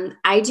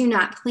 I do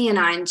not plan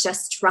on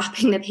just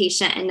dropping the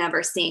patient and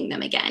never seeing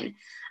them again.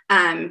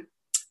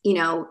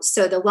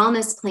 So the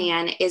wellness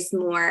plan is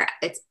more,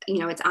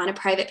 it's on a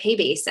private pay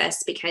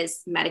basis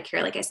because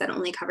Medicare, like I said,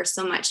 only covers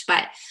so much,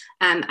 but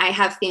I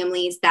have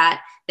families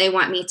that they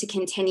want me to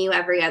continue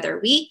every other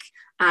week.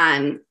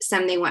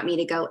 Some they want me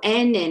to go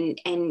in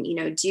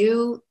and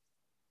do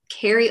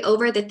carry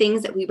over the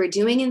things that we were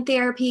doing in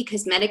therapy,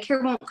 because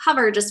Medicare won't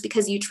cover just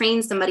because you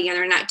train somebody and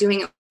they're not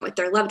doing it with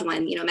their loved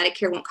one.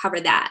 Medicare won't cover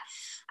that.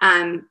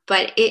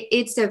 But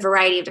it's a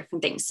variety of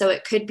different things. So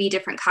it could be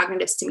different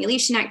cognitive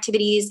stimulation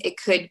activities. It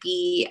could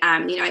be,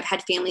 I've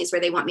had families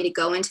where they want me to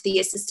go into the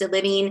assisted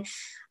living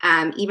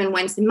even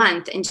once a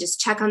month and just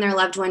check on their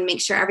loved one,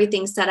 make sure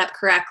everything's set up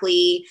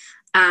correctly,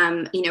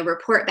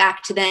 report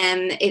back to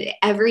them.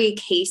 Every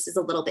case is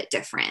a little bit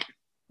different.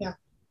 Yeah.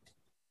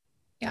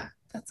 Yeah,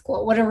 that's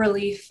cool. What a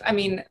relief. I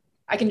mean,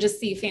 I can just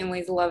see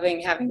families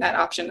loving having that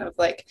option of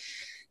like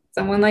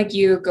someone like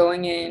you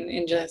going in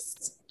and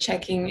just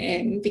checking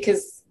in,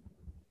 because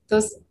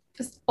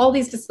all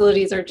these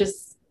facilities are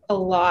just a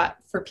lot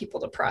for people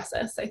to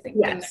process, I think.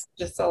 Yes. And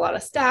just a lot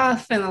of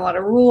staff and a lot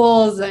of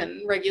rules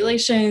and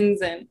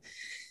regulations, and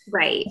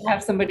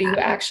have somebody who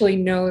actually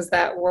knows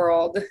that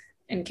world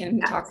and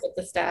can talk with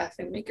the staff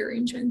and make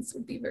arrangements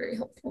would be very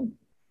helpful.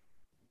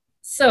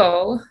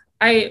 So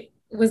I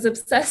was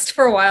obsessed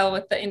for a while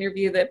with the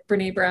interview that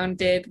Brene Brown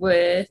did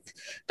with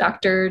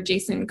Dr.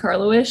 Jason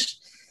Karlawish,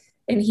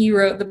 and he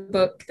wrote the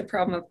book, The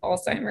Problem of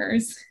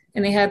Alzheimer's.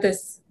 And they had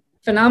this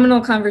phenomenal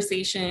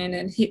conversation,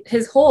 and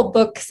his whole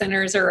book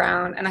centers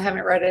around, and I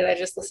haven't read it, I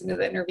just listened to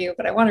the interview,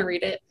 but I want to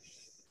read it.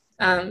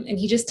 And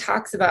he just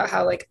talks about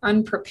how like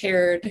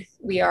unprepared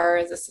we are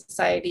as a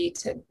society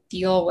to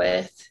deal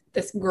with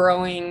this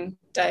growing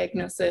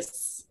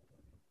diagnosis,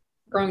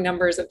 growing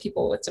numbers of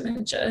people with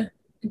dementia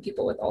and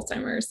people with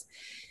Alzheimer's.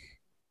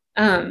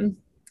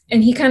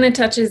 And he kind of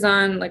touches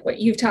on like what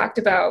you've talked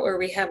about, where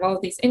we have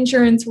all these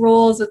insurance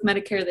rules with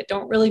Medicare that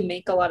don't really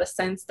make a lot of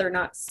sense. They're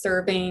not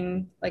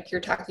serving, like you're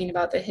talking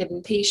about, the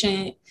hidden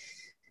patient.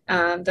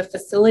 The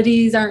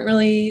facilities aren't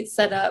really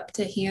set up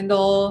to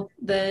handle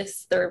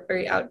this. They're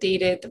very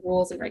outdated. The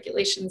rules and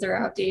regulations are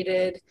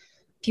outdated.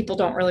 People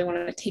don't really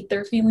want to take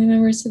their family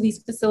members to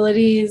these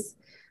facilities.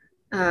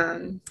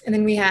 And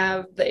then we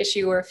have the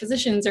issue where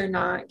physicians are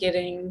not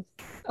getting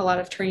a lot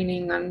of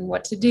training on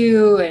what to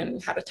do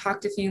and how to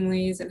talk to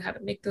families and how to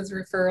make those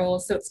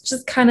referrals. So it's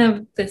just kind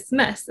of this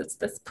mess. It's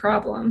this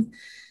problem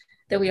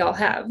that we all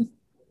have.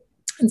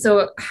 And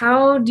so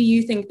how do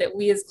you think that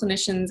we as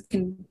clinicians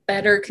can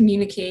better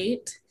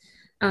communicate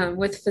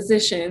with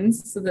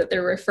physicians so that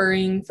they're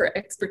referring for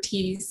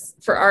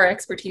our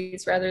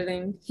expertise, rather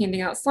than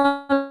handing out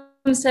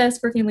SLUMS tests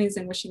for families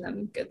and wishing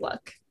them good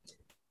luck?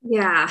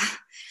 Yeah.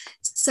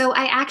 So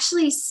I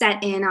actually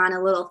set in on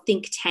a little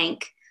think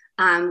tank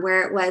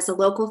where it was a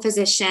local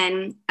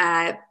physician,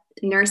 a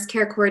nurse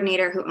care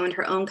coordinator who owned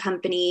her own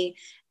company,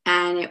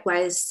 and it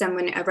was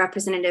a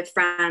representative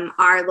from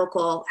our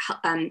local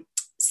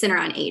Center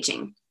on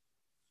Aging.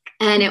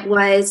 And it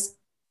was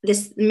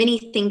this mini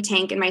think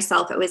tank and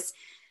myself. It was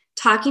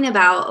talking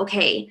about,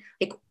 okay,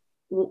 like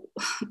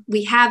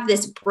we have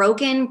this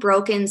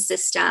broken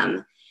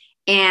system,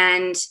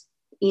 and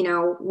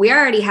we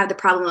already have the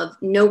problem of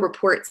no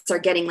reports are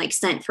getting like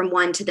sent from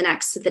one to the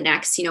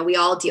next. We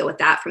all deal with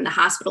that, from the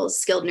hospitals,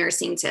 skilled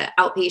nursing to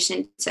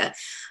outpatient to,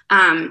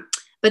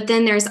 but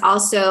then there's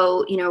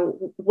also,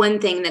 one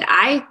thing that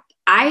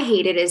I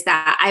hated is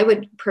that I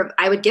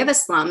would give a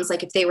SLUMS,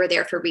 like if they were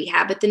there for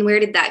rehab, but then where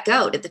did that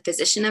go? Did the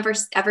physician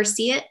ever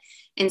see it?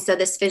 And so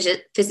this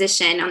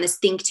physician on this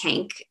think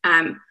tank,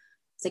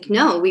 it's like,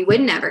 no, we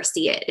would never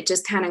see it. It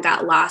just kind of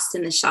got lost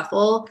in the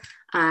shuffle.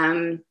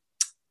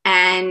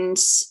 And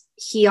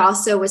he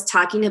also was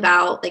talking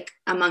about, like,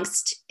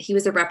 he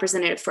was a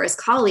representative for his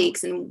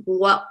colleagues, and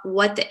what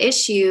the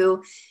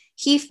issue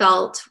he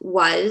felt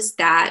was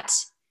that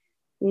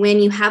when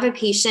you have a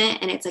patient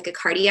and it's like a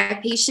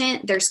cardiac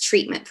patient, there's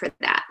treatment for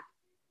that.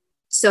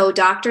 So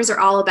doctors are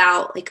all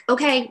about like,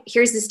 okay,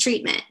 here's this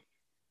treatment.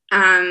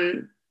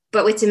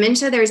 But with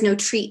dementia, there's no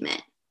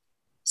treatment.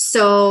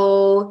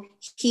 So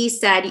he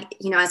said,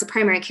 as a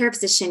primary care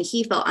physician,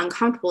 he felt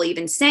uncomfortable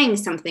even saying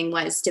something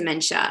was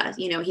dementia.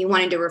 He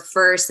wanted to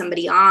refer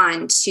somebody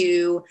on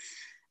to,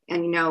 a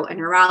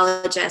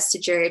neurologist, a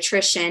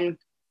geriatrician.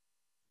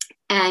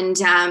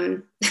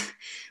 And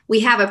we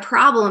have a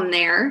problem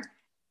there.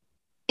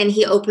 And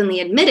he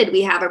openly admitted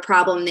we have a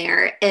problem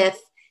there if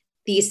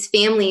these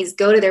families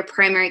go to their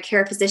primary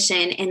care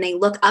physician and they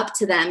look up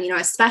to them,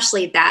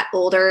 especially that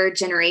older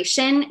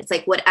generation. It's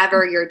like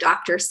whatever your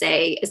doctors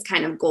say is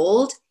kind of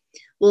gold.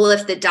 Well,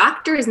 if the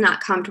doctor is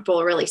not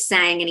comfortable really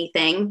saying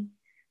anything,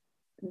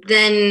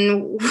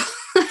 then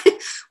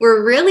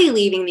we're really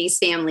leaving these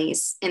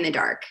families in the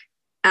dark.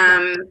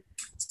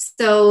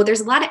 So there's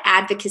a lot of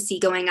advocacy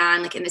going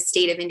on, like in the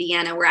state of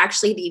Indiana. We're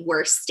actually the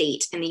worst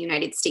state in the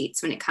United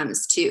States when it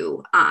comes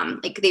to,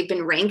 they've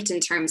been ranked in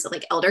terms of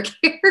like elder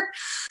care.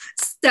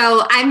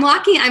 So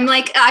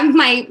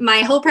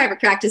my whole private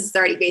practice is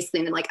already basically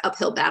in like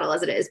uphill battle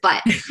as it is.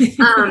 But,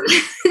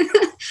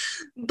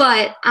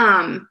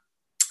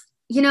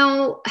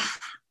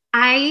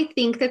 I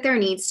think that there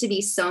needs to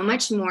be so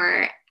much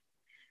more.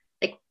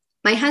 Like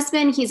my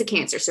husband, he's a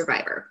cancer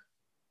survivor.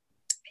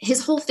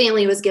 His whole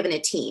family was given a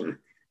team.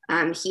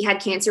 He had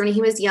cancer when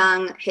he was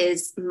young.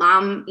 His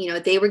mom,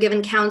 they were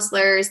given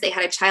counselors. They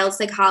had a child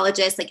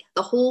psychologist. Like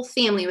the whole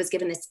family was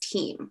given this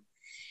team.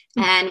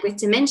 Mm-hmm. And with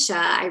dementia,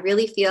 I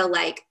really feel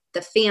like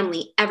the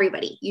family,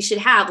 everybody, you should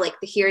have like,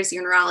 here's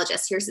your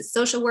neurologist, here's a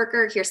social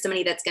worker, here's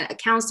somebody a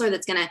counselor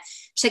that's going to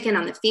check in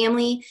on the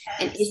family.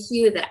 An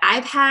issue that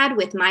I've had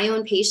with my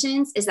own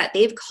patients is that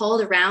they've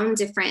called around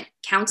different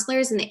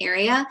counselors in the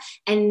area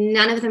and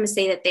none of them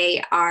say that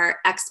they are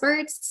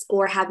experts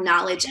or have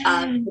knowledge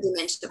of the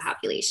dementia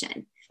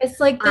population. It's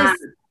like this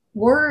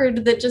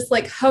word that just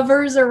like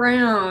hovers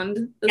around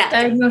the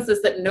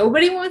diagnosis that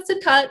nobody wants to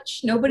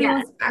touch. Nobody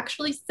wants to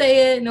actually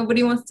say it.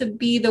 Nobody wants to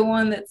be the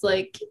one that's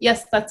like,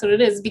 yes, that's what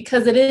it is,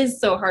 because it is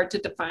so hard to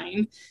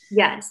define.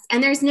 Yes.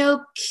 And there's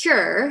no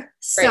cure. Right.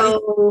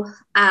 So,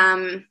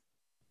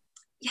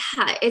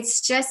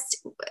 it's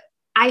just,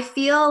 I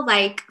feel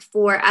like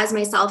as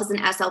myself as an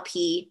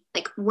SLP,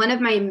 like one of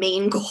my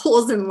main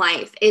goals in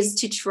life is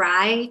to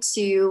try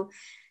to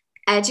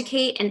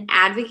educate and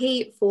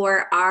advocate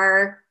for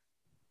our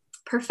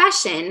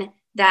profession,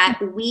 that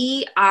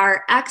we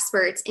are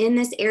experts in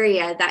this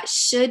area that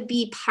should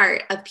be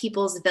part of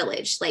people's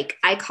village. Like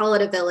I call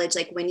it a village.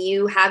 Like when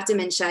you have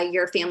dementia,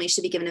 your family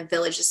should be given a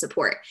village of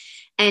support.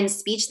 And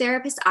speech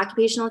therapists,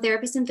 occupational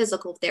therapists, and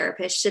physical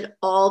therapists should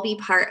all be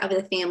part of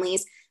the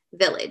family's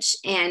village,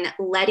 and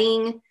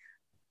letting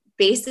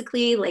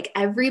basically like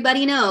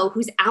everybody know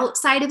who's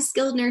outside of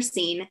skilled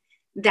nursing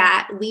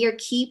that we are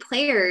key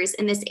players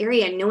in this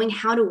area, knowing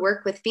how to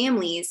work with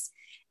families.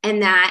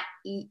 And that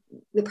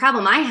the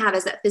problem I have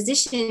is that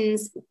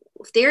physicians,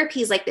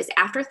 therapy is like this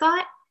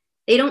afterthought.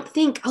 They don't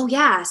think, oh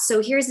yeah,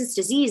 so here's this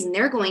disease and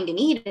they're going to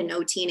need an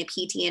OT and a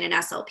PT and an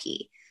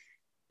SLP.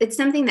 It's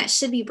something that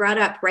should be brought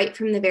up right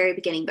from the very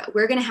beginning, but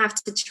we're going to have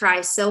to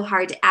try so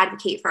hard to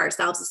advocate for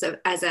ourselves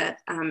as a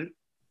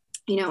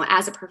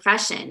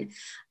profession.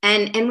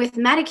 And with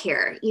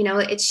Medicare,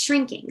 it's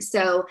shrinking.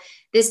 So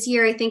this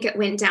year, I think it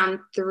went down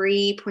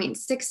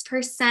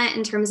 3.6%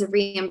 in terms of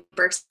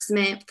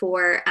reimbursement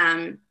for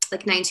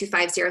like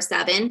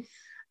 92507.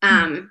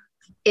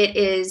 It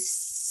is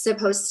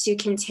supposed to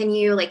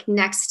continue like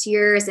next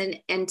year is an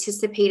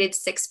anticipated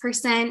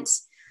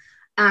 6%.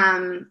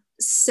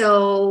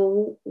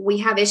 So we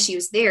have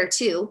issues there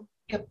too.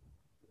 Yep.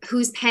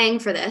 Who's paying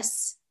for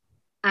this?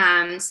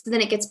 So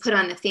then it gets put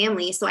on the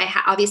family. So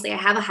obviously I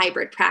have a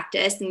hybrid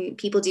practice and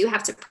people do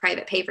have to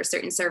private pay for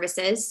certain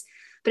services,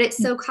 but it's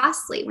so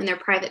costly when they're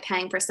private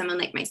paying for someone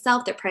like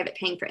myself. They're private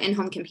paying for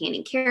in-home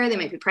companion care. They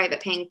might be private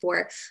paying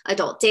for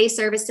adult day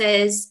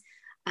services.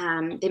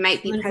 They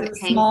might be private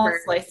paying for a small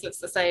slice of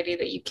society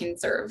that you can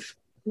serve.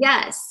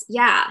 Yes.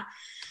 Yeah.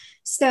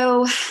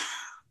 So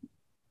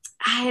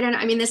I don't know.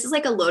 I mean, this is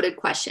like a loaded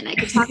question. I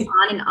could talk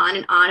on and on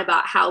and on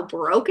about how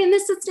broken the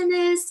system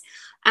is.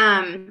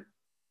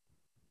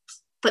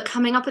 But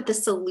coming up with the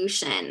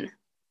solution,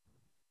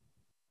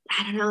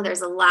 I don't know,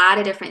 there's a lot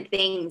of different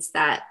things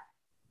a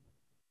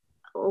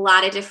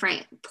lot of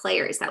different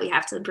players that we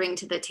have to bring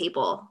to the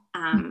table.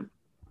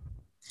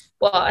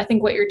 Well, I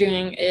think what you're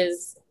doing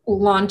is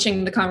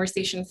launching the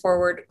conversation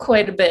forward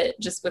quite a bit,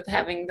 just with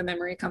having the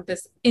Memory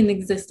Compass in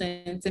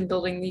existence and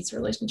building these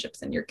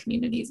relationships in your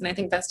communities. And I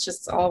think that's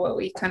just all what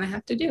we kind of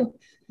have to do.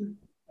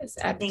 Is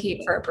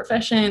advocate for our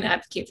profession,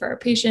 advocate for our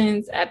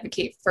patients,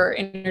 advocate for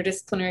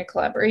interdisciplinary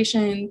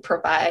collaboration,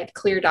 provide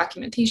clear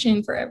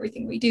documentation for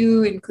everything we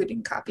do,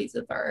 including copies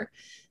of our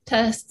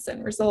tests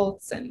and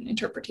results and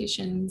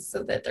interpretations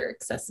so that they're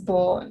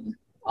accessible and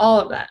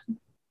all of that.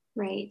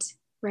 Right.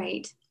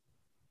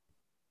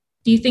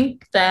 Do you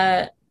think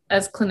that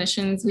as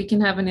clinicians, we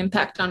can have an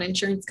impact on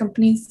insurance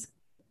companies?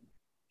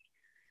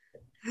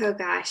 Oh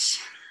gosh,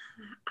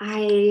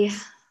 I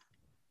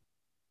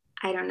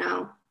don't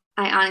know.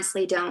 I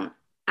honestly don't.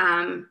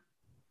 Because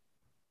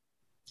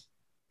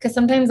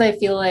sometimes I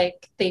feel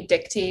like they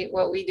dictate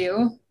what we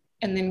do,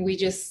 and then we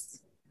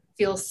just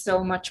feels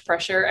so much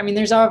pressure. I mean,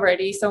 there's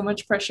already so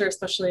much pressure,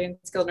 especially in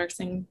skilled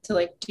nursing, to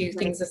like do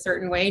things a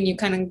certain way, and you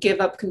kind of give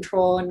up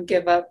control and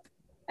give up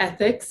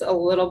ethics a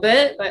little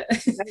bit, but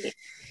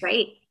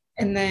right.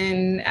 And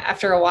then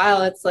after a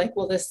while, it's like,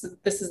 well, this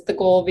is the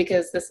goal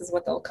because this is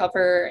what they'll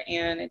cover,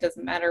 and it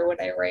doesn't matter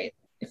what I write.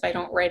 If I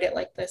don't write it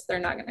like this, they're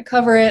not going to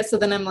cover it. So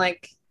then I'm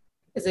like,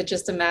 is it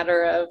just a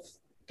matter of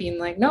being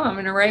like, no, I'm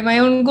going to write my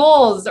own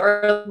goals,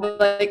 or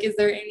like, is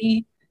there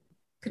any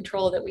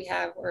control that we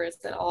have, or is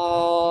it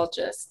all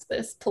just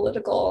this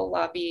political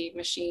lobby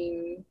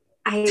machine?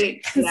 I do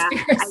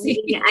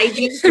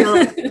feel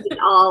like it's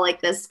all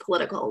like this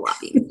political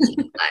lobby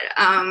machine, but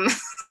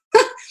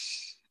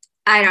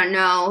I don't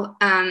know.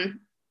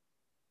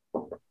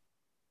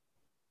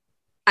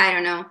 I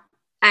don't know.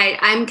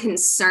 I'm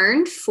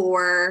concerned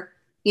for,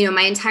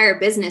 my entire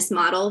business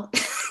model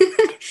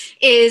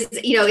is,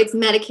 it's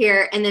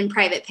Medicare and then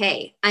private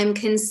pay. I'm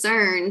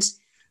concerned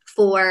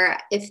for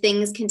if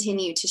things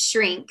continue to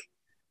shrink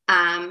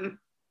in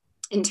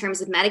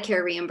terms of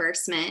Medicare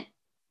reimbursement.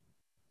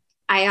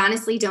 I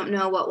honestly don't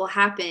know what will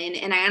happen.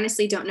 And I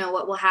honestly don't know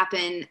what will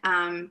happen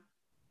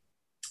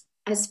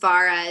as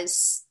far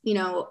as,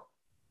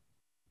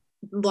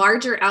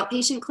 larger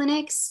outpatient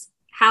clinics.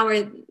 How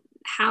is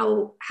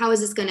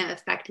this going to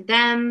affect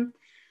them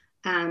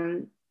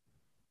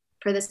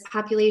for this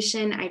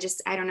population? I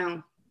don't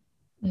know.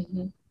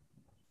 Mm-hmm.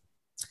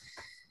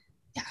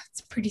 Yeah,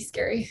 it's pretty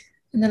scary.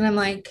 And then I'm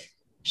like,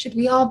 should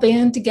we all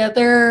band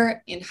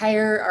together and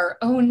hire our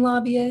own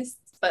lobbyists?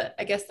 But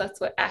I guess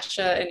that's what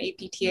ASHA and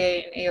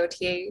APTA and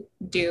AOTA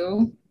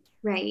do.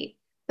 Right.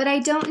 But I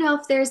don't know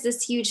if there's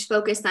this huge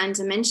focus on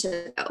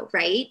dementia though,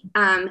 right?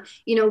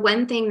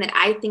 One thing that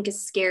I think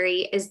is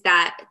scary is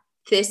that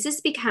this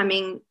is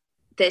becoming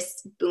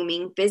this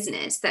booming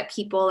business that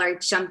people are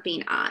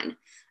jumping on.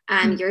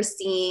 You're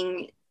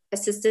seeing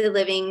assisted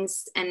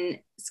livings and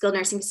skilled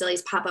nursing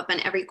facilities pop up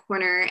on every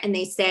corner, and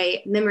they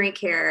say memory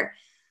care,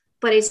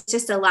 but it's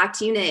just a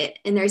locked unit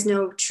and there's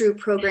no true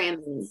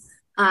programming.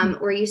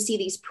 Or you see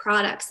these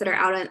products that are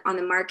out on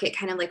the market,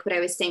 kind of like what I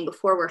was saying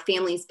before, where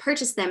families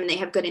purchase them and they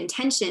have good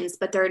intentions,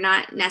 but they're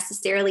not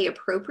necessarily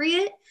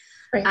appropriate.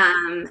 Right.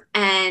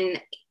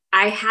 And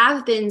I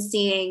have been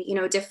seeing,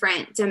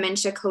 different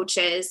dementia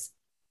coaches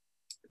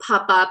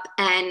pop up,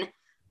 and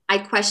I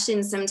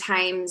question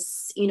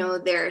sometimes,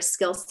 their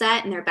skill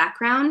set and their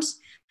background.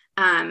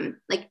 Did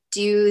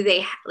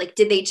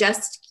they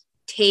just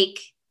take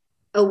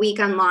a week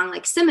on long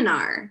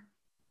seminar,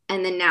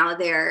 and then now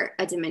they're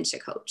a dementia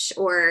coach,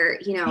 or,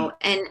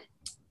 and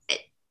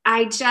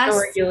I just...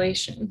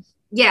 regulation.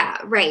 Yeah,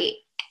 right.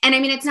 And I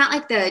mean, it's not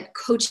like the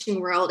coaching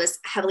world is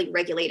heavily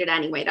regulated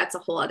anyway. That's a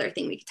whole other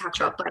thing we could talk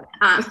about.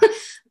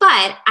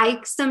 But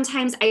I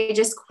sometimes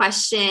just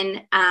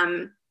question,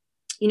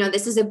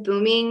 this is a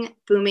booming,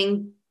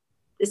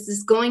 this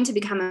is going to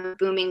become a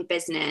booming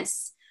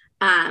business.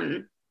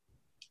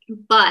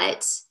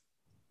 But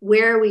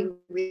where are we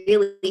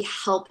really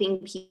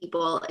helping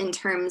people in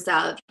terms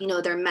of,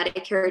 their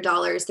Medicare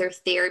dollars, their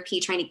therapy,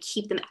 trying to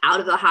keep them out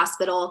of the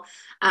hospital,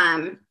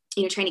 trying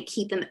to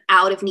keep them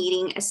out of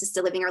needing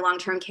assisted living or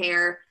long-term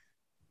care?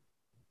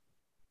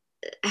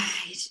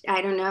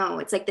 I don't know.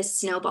 It's like this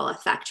snowball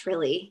effect,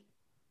 really.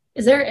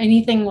 Is there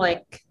anything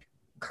like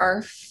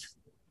CARF,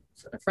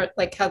 for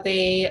like how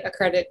they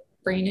accredit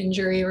brain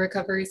injury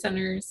recovery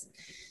centers?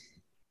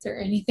 Is there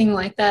anything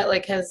like that?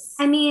 There's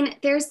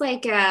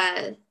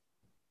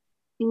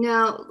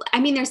no,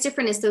 there's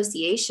different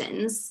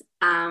associations.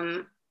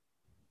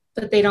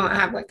 But they don't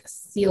have a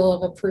seal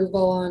of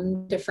approval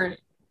on different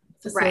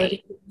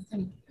facilities.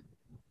 Right.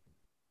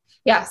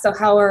 Yeah. So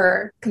how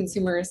are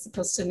consumers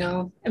supposed to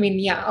know?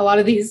 A lot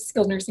of these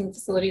skilled nursing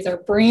facilities are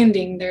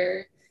branding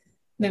their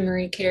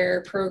memory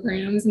care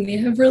programs, and they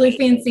have really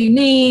fancy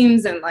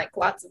names and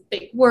lots of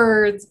big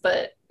words,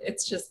 but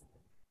it's just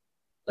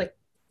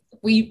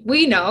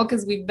we know,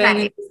 because we've been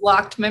in these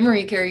locked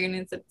memory care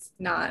units. It's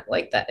not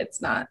like that.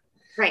 It's not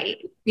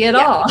right at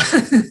all.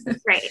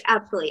 Right.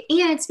 Absolutely.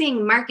 And it's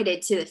being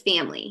marketed to the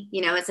family.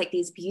 It's like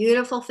these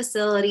beautiful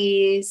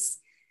facilities.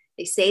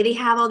 They say they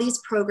have all these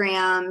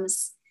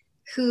programs.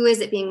 Who is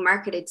it being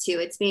marketed to?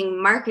 It's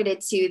being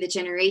marketed to the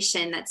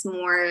generation that's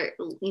more,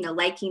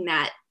 liking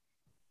that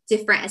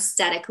different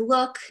aesthetic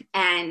look,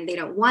 and they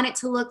don't want it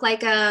to look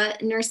like a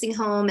nursing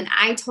home. And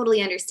I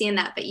totally understand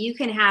that, but you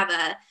can have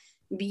a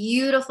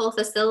beautiful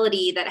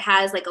facility that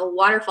has a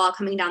waterfall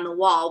coming down the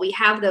wall. We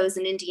have those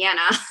in Indiana,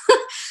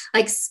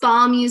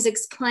 spa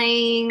music's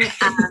playing,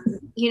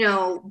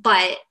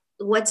 but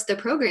what's the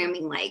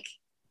programming like?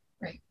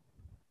 Right.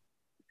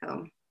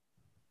 So.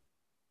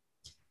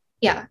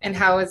 Yeah. And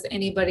how is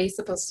anybody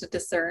supposed to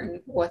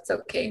discern what's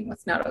okay and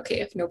what's not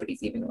okay if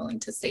nobody's even willing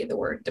to say the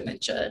word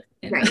dementia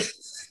in a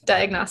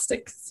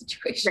diagnostic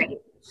situation?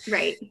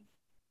 Right.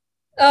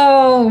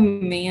 Oh,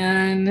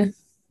 man.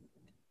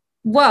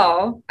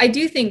 Well, I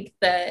do think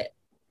that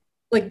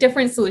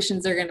different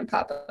solutions are going to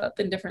pop up,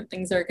 and different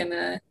things are going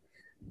to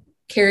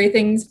carry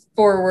things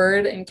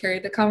forward and carry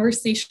the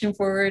conversation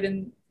forward.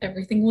 And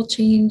everything will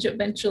change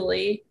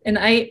eventually. And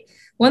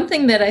one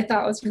thing that I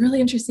thought was really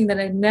interesting that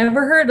I'd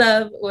never heard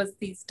of was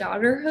these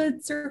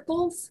daughterhood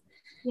circles.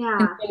 Yeah.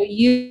 And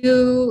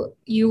so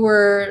you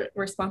were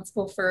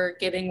responsible for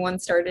getting one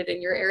started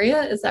in your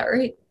area. Is that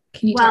right?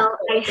 Can you talk about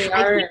what they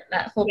are and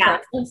that whole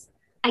process?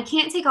 I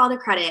can't take all the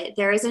credit.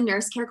 There is a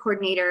nurse care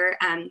coordinator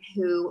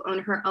who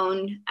owned her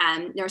own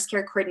nurse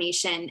care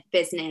coordination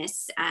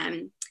business.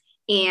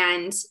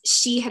 And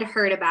she had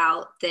heard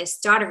about this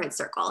daughterhood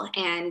circle,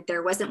 and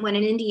there wasn't one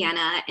in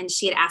Indiana. And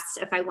she had asked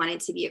if I wanted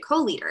to be a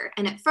co-leader.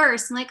 And at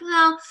first I'm like,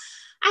 well,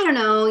 I don't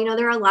know,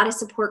 there are a lot of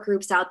support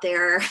groups out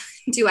there.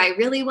 Do I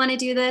really want to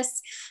do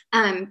this?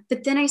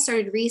 But then I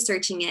started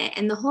researching it,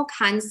 and the whole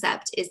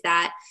concept is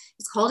that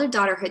it's called a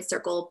daughterhood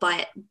circle,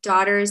 but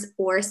daughters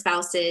or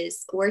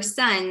spouses or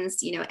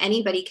sons,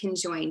 anybody can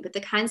join. But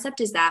the concept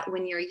is that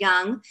when you're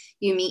young,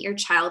 you meet your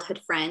childhood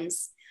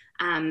friends.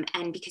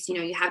 And because,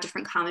 you have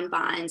different common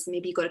bonds,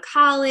 maybe you go to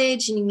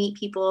college and you meet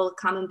people,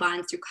 common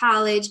bonds through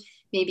college.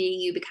 Maybe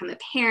you become a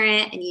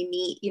parent and you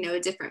meet,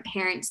 different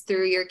parents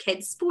through your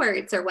kids'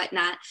 sports or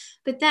whatnot.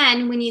 But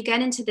then when you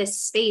get into this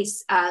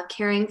space of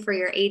caring for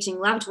your aging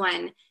loved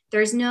one,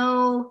 there's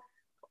no,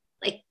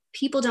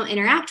 people don't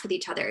interact with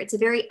each other. It's a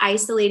very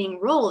isolating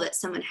role that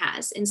someone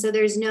has. And so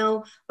there's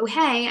no, oh,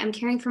 hey, I'm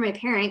caring for my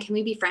parent. Can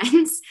we be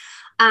friends?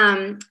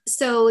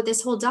 So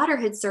this whole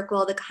daughterhood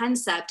circle, the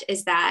concept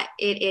is that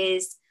it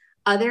is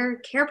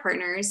other care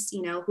partners,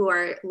 who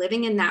are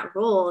living in that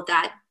role,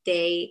 that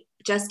they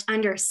just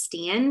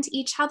understand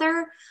each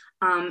other.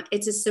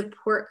 It's a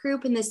support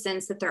group in the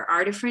sense that there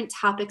are different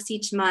topics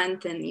each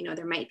month, and,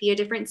 there might be a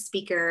different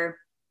speaker,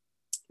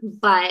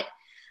 but,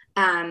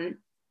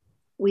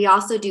 we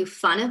also do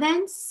fun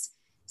events.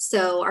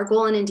 So our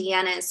goal in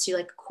Indiana is to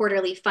do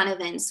quarterly fun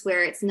events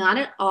where it's not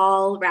at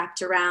all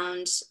wrapped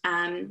around,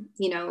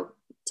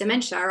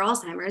 dementia or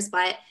Alzheimer's,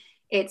 but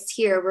it's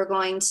here, we're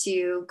going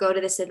to go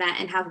to this event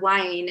and have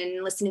wine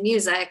and listen to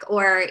music,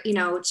 or,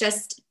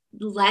 just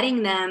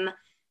letting them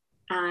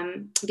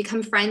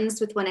become friends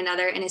with one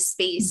another in a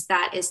space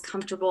that is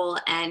comfortable.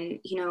 And,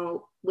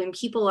 when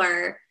people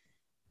are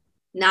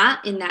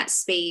not in that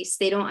space,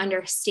 they don't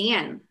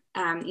understand,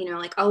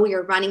 oh,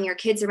 you're running your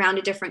kids around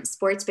to different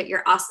sports, but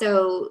you're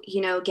also,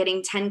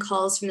 getting 10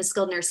 calls from the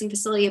skilled nursing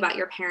facility about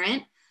your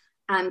parent.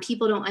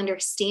 People don't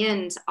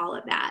understand all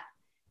of that.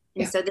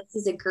 And so this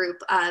is a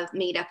group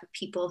made up of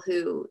people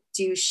who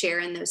do share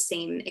in those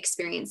same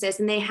experiences,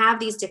 and they have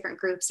these different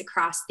groups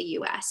across the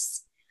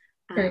US.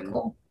 Very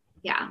cool.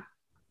 Yeah.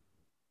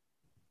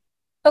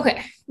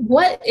 Okay.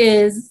 What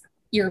is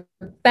your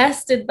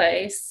best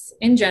advice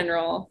in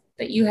general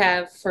that you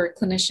have for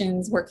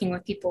clinicians working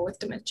with people with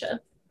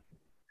dementia?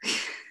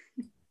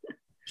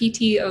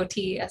 PT,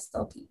 OT,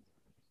 SLP.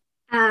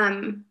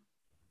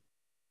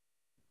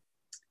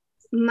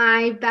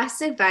 My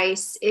best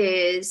advice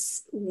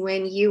is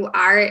when you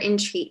are in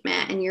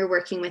treatment and you're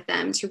working with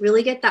them to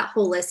really get that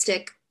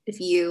holistic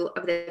view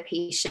of the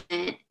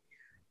patient.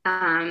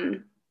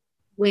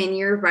 When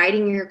you're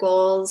writing your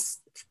goals,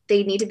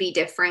 they need to be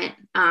different.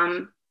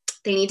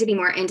 They need to be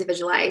more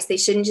individualized. They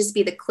shouldn't just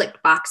be the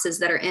click boxes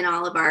that are in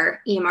all of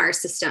our EMR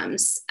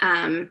systems.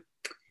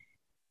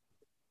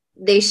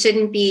 They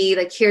shouldn't be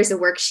here's a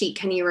worksheet.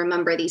 Can you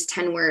remember these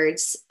 10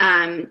 words?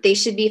 They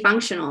should be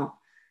functional.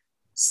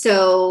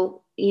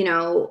 So,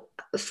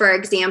 for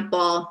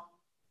example,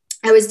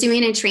 I was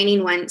doing a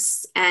training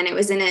once, and it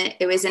was in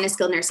a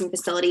skilled nursing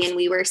facility, and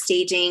we were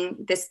staging.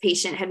 This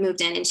patient had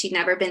moved in, and she'd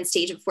never been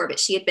staged before, but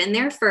she had been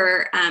there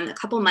for a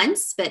couple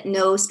months, but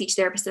no speech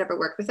therapist had ever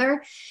worked with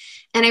her.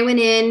 And I went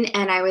in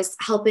and I was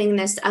helping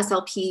this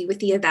SLP with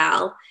the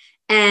eval,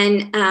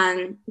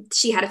 and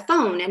she had a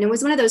phone, and it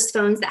was one of those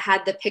phones that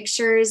had the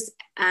pictures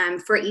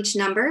for each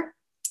number.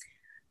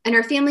 And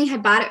her family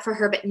had bought it for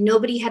her, but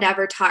nobody had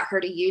ever taught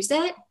her to use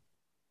it.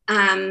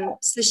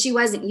 So she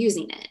wasn't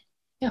using it.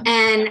 Yeah.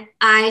 And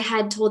I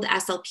had told the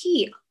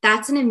SLP,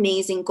 that's an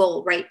amazing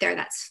goal right there.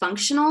 That's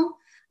functional.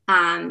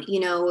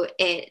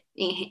 It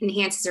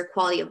enhances her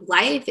quality of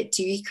life. It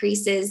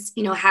decreases,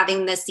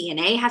 having the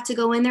CNA have to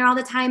go in there all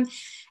the time.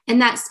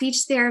 And that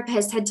speech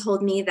therapist had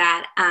told me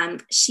that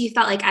she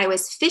felt like I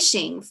was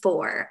fishing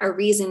for a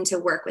reason to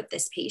work with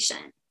this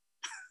patient.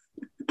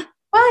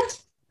 What?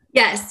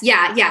 Yes.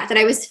 Yeah. That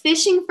I was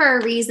fishing for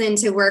a reason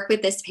to work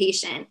with this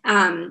patient.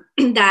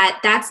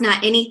 That's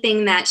not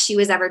anything that she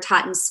was ever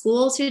taught in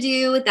school to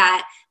do.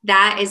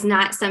 That is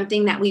not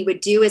something that we would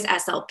do as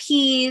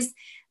SLPs.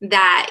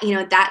 That,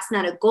 that's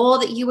not a goal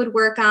that you would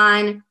work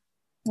on.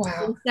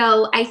 Wow. And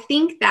so I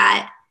think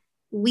that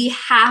we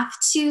have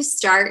to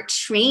start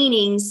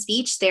training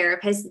speech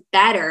therapists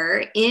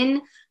better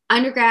in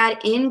undergrad,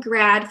 in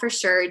grad for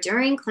sure,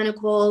 during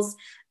clinicals,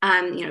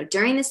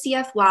 during the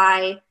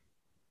CFY.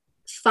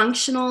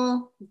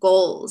 Functional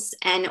goals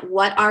and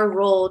what our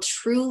role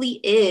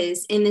truly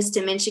is in this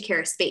dementia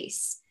care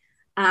space.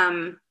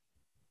 And,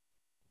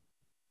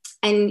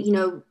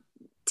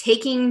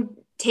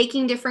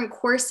 taking different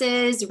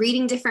courses,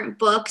 reading different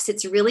books,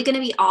 it's really going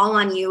to be all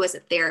on you as a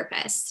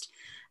therapist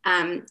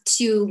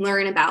to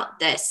learn about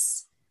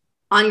this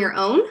on your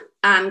own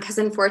because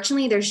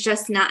unfortunately there's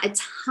just not a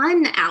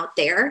ton out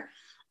there.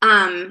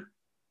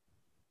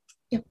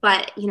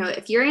 But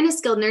if you're in a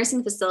skilled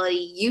nursing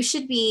facility, you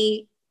should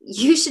be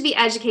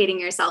educating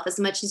yourself as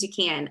much as you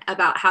can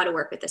about how to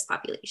work with this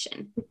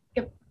population.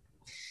 Yep.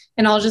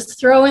 And I'll just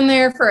throw in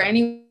there for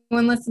anyone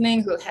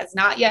listening who has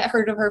not yet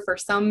heard of her for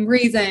some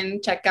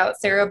reason, check out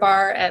Sarah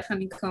Barr at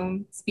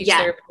Honeycomb Speech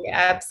Therapy.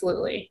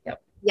 Absolutely.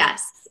 Yep.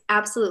 Yes,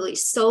 absolutely.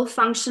 So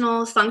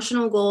functional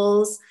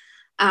goals.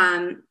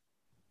 Every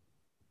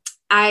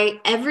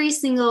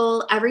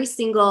single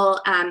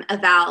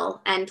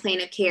eval and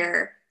plan of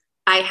care,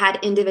 I had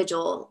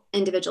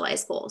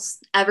individualized goals,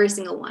 every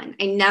single one.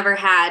 I never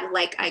had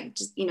I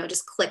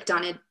just clicked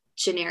on a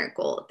generic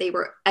goal.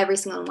 Every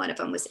single one of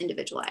them was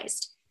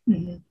individualized.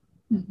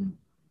 Mm-hmm. Mm-hmm.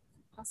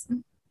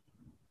 Awesome.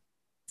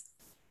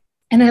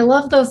 And I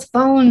love those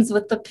phones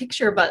with the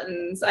picture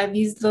buttons. I've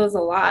used those a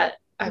lot.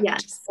 I've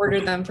just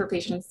ordered them for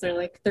patients. They're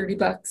like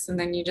 $30, and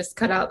then you just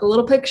cut out the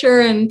little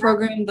picture and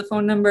program the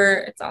phone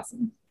number. It's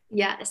awesome.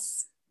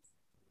 Yes.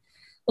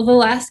 Well, the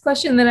last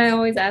question that I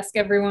always ask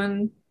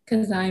everyone,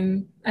 because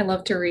I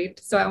love to read,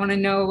 so I want to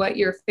know what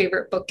your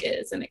favorite book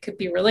is, and it could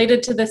be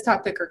related to this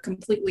topic or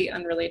completely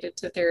unrelated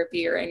to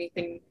therapy or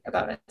anything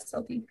about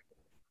SLP.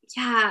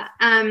 Yeah.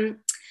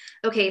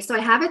 Okay. So I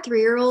have a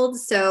 3-year-old.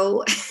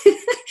 So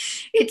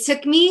it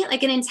took me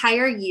an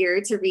entire year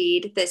to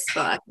read this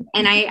book.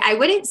 And I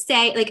wouldn't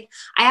say I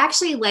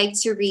actually like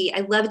to read.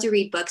 I love to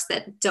read books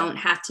that don't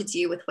have to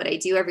do with what I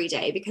do every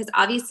day, because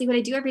obviously what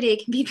I do every day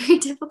can be very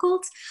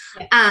difficult.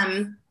 Yes.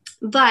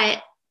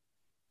 But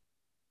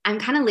I'm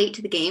kind of late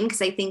to the game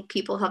because I think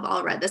people have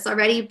all read this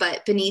already,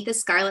 but Beneath the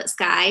Scarlet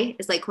Sky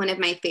is one of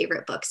my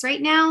favorite books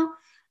right now.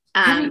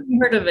 I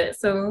haven't heard of it.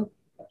 So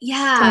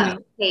yeah.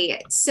 Okay.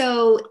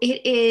 So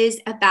it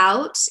is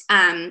about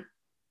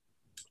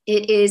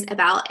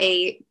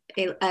a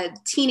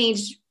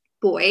teenage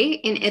boy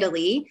in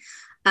Italy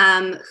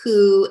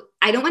who,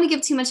 I don't want to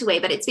give too much away,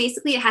 but it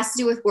has to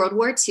do with World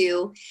War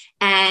II,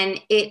 and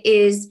it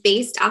is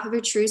based off of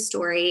a true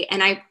story.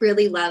 And I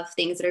really love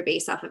things that are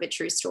based off of a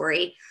true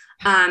story.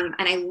 And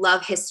I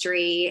love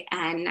history,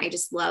 and I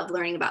just love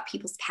learning about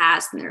people's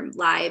past and their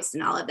lives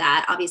and all of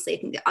that.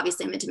 Obviously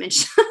I'm a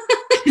dementia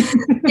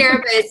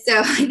therapist, so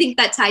I think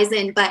that ties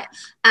in, but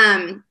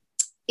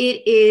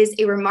it is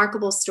a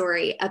remarkable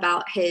story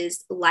about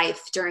his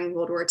life during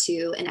World War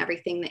II and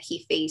everything that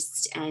he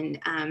faced, and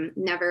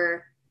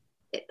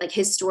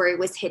his story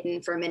was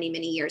hidden for many,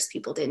 many years.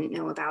 People didn't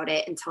know about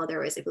it until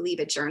there was, I believe,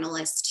 a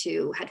journalist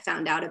who had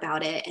found out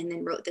about it and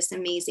then wrote this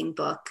amazing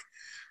book.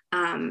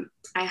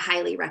 I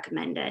highly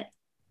recommend it.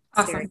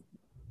 Awesome.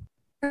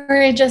 All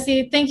right,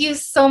 Jessie, thank you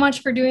so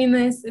much for doing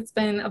this. It's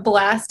been a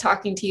blast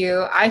talking to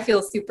you. I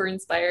feel super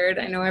inspired.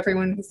 I know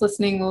everyone who's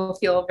listening will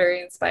feel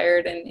very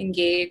inspired and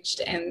engaged.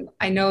 And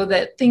I know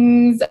that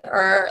things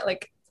are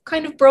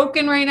kind of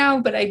broken right now,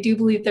 but I do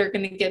believe they're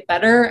going to get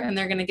better, and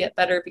they're going to get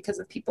better because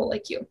of people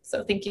like you.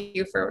 So thank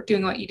you for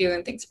doing what you do,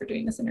 and thanks for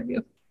doing this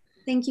interview.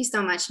 Thank you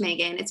so much,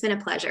 Megan. It's been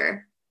a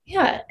pleasure.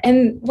 Yeah.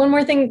 And one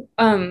more thing,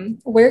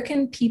 where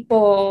can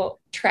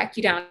people track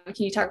you down?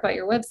 Can you talk about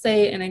your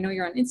website? And I know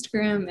you're on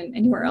Instagram and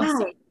anywhere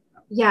else.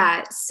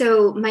 Yeah.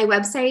 So my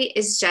website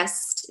is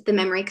just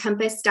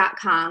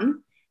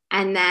thememorycompass.com.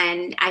 And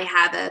then I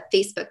have a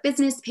Facebook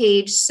business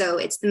page. So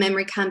it's The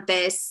Memory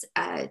Compass,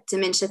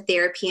 Dementia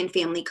Therapy and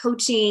Family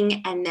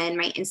Coaching. And then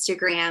my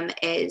Instagram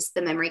is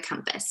The Memory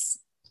Compass.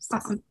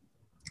 Awesome.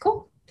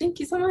 Cool. Thank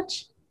you so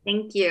much.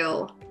 Thank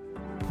you.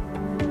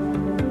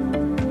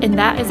 And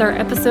that is our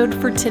episode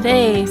for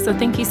today. So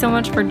thank you so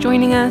much for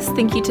joining us.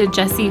 Thank you to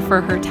Jessie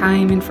for her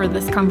time and for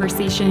this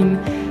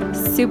conversation.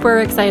 Super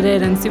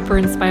excited and super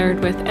inspired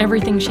with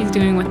everything she's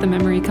doing with the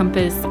Memory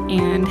Compass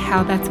and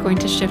how that's going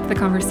to shift the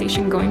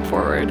conversation going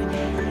forward.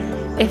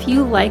 If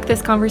you like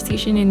this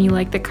conversation and you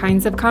like the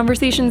kinds of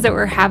conversations that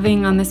we're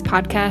having on this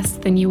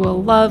podcast, then you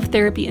will love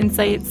Therapy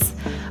Insights.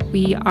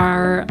 We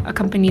are a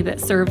company that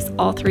serves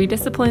all 3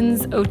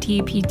 disciplines,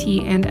 OT,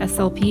 PT, and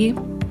SLP.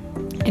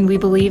 And we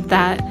believe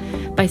that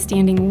by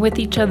standing with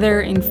each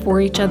other and for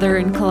each other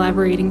and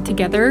collaborating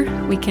together,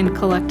 we can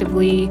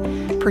collectively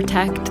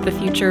protect the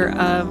future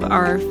of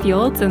our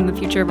fields and the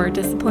future of our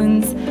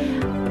disciplines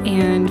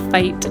and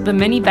fight the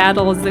many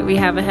battles that we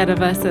have ahead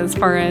of us as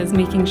far as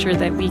making sure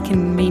that we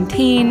can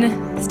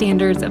maintain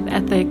standards of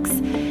ethics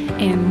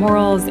and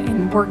morals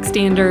and work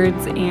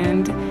standards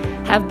and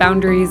have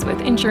boundaries with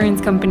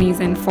insurance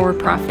companies and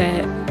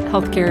for-profit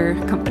healthcare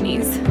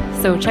companies.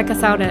 So check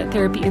us out at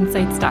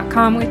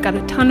therapyinsights.com. We've got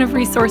a ton of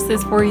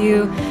resources for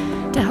you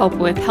to help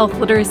with health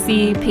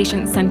literacy,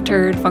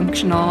 patient-centered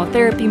functional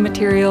therapy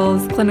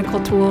materials,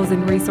 clinical tools,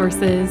 and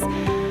resources,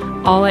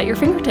 all at your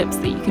fingertips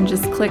that you can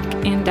just click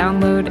and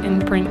download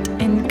and print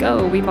and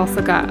go. We've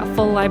also got a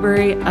full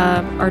library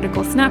of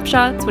article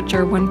snapshots, which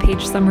are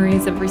one-page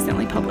summaries of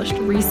recently published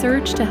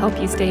research to help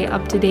you stay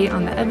up to date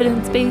on the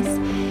evidence base.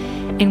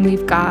 And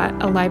we've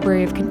got a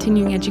library of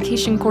continuing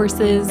education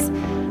courses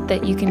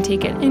that you can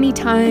take at any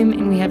time,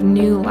 and we have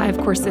new live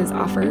courses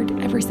offered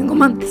every single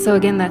month. So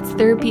again, that's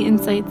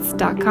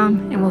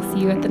therapyinsights.com, and we'll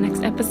see you at the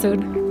next episode.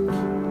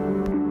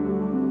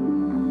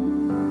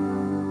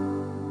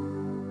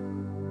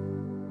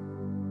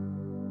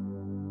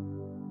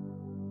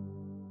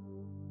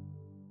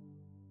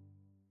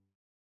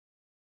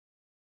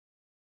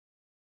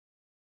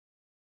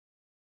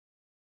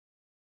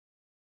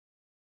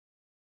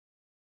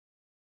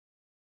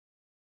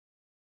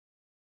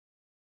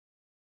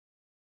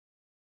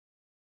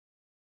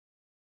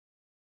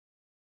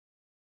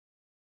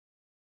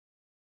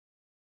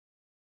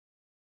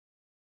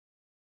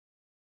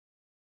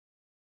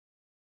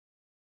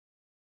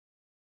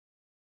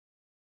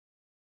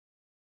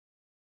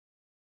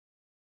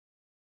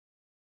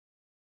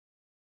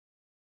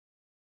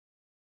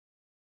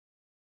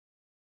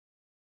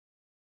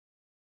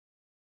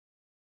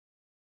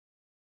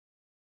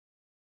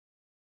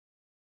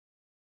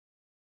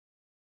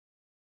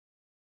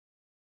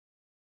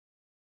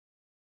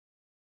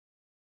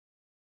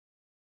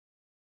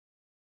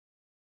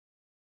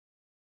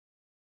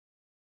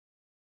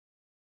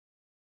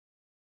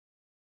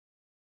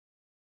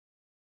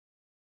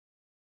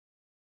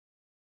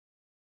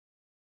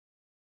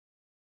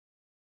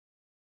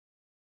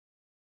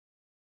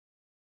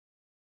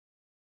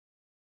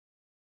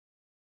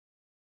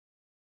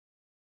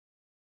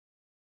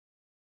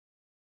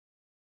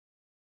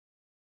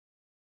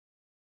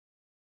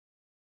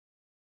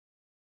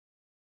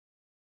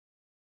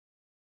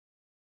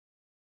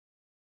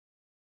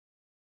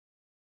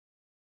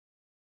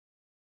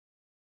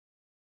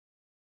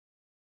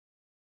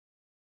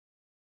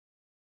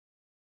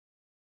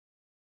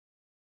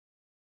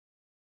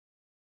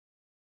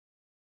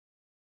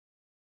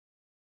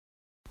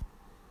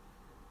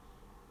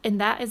 And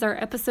that is our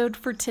episode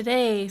for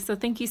today. So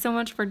thank you so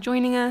much for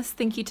joining us.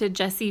 Thank you to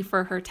Jessie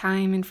for her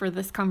time and for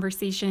this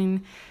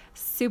conversation.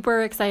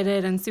 Super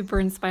excited and super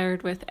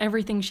inspired with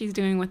everything she's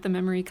doing with the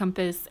Memory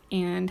Compass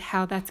and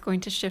how that's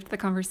going to shift the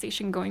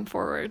conversation going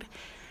forward.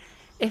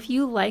 If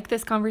you like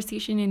this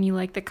conversation and you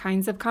like the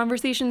kinds of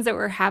conversations that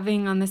we're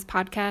having on this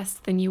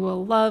podcast, then you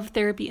will love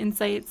Therapy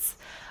Insights.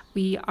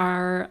 We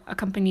are a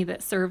company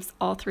that serves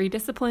all three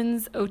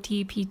disciplines,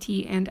 OT,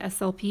 PT, and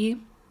SLP.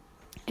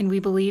 And we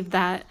believe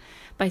that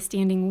by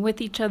standing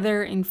with each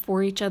other and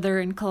for each other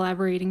and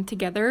collaborating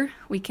together,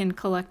 we can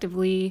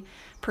collectively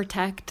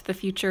protect the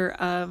future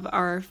of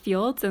our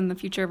fields and the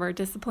future of our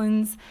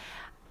disciplines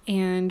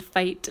and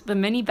fight the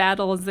many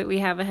battles that we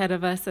have ahead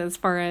of us as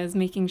far as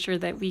making sure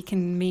that we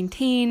can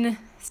maintain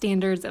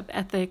standards of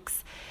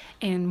ethics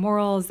and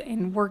morals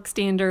and work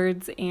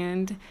standards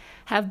and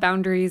have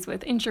boundaries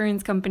with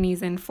insurance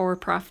companies and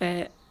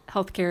for-profit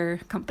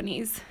healthcare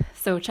companies.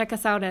 So check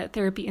us out at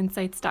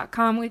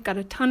therapyinsights.com. We've got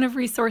a ton of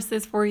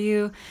resources for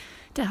you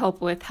to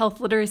help with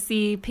health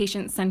literacy,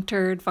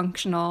 patient-centered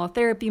functional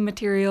therapy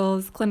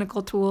materials,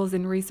 clinical tools,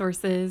 and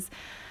resources,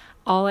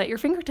 all at your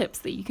fingertips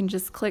that you can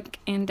just click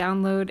and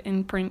download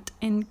and print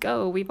and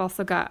go. We've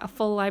also got a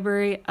full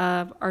library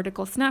of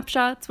article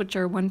snapshots, which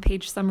are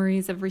one-page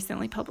summaries of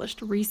recently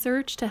published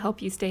research to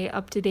help you stay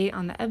up to date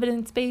on the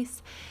evidence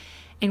base.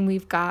 And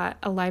we've got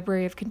a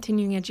library of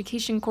continuing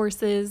education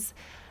courses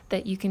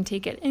that you can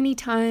take at any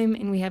time,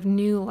 and we have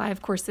new live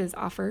courses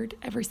offered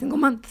every single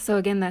month. So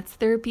again, that's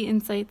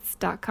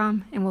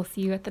therapyinsights.com, and we'll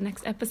see you at the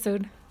next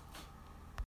episode.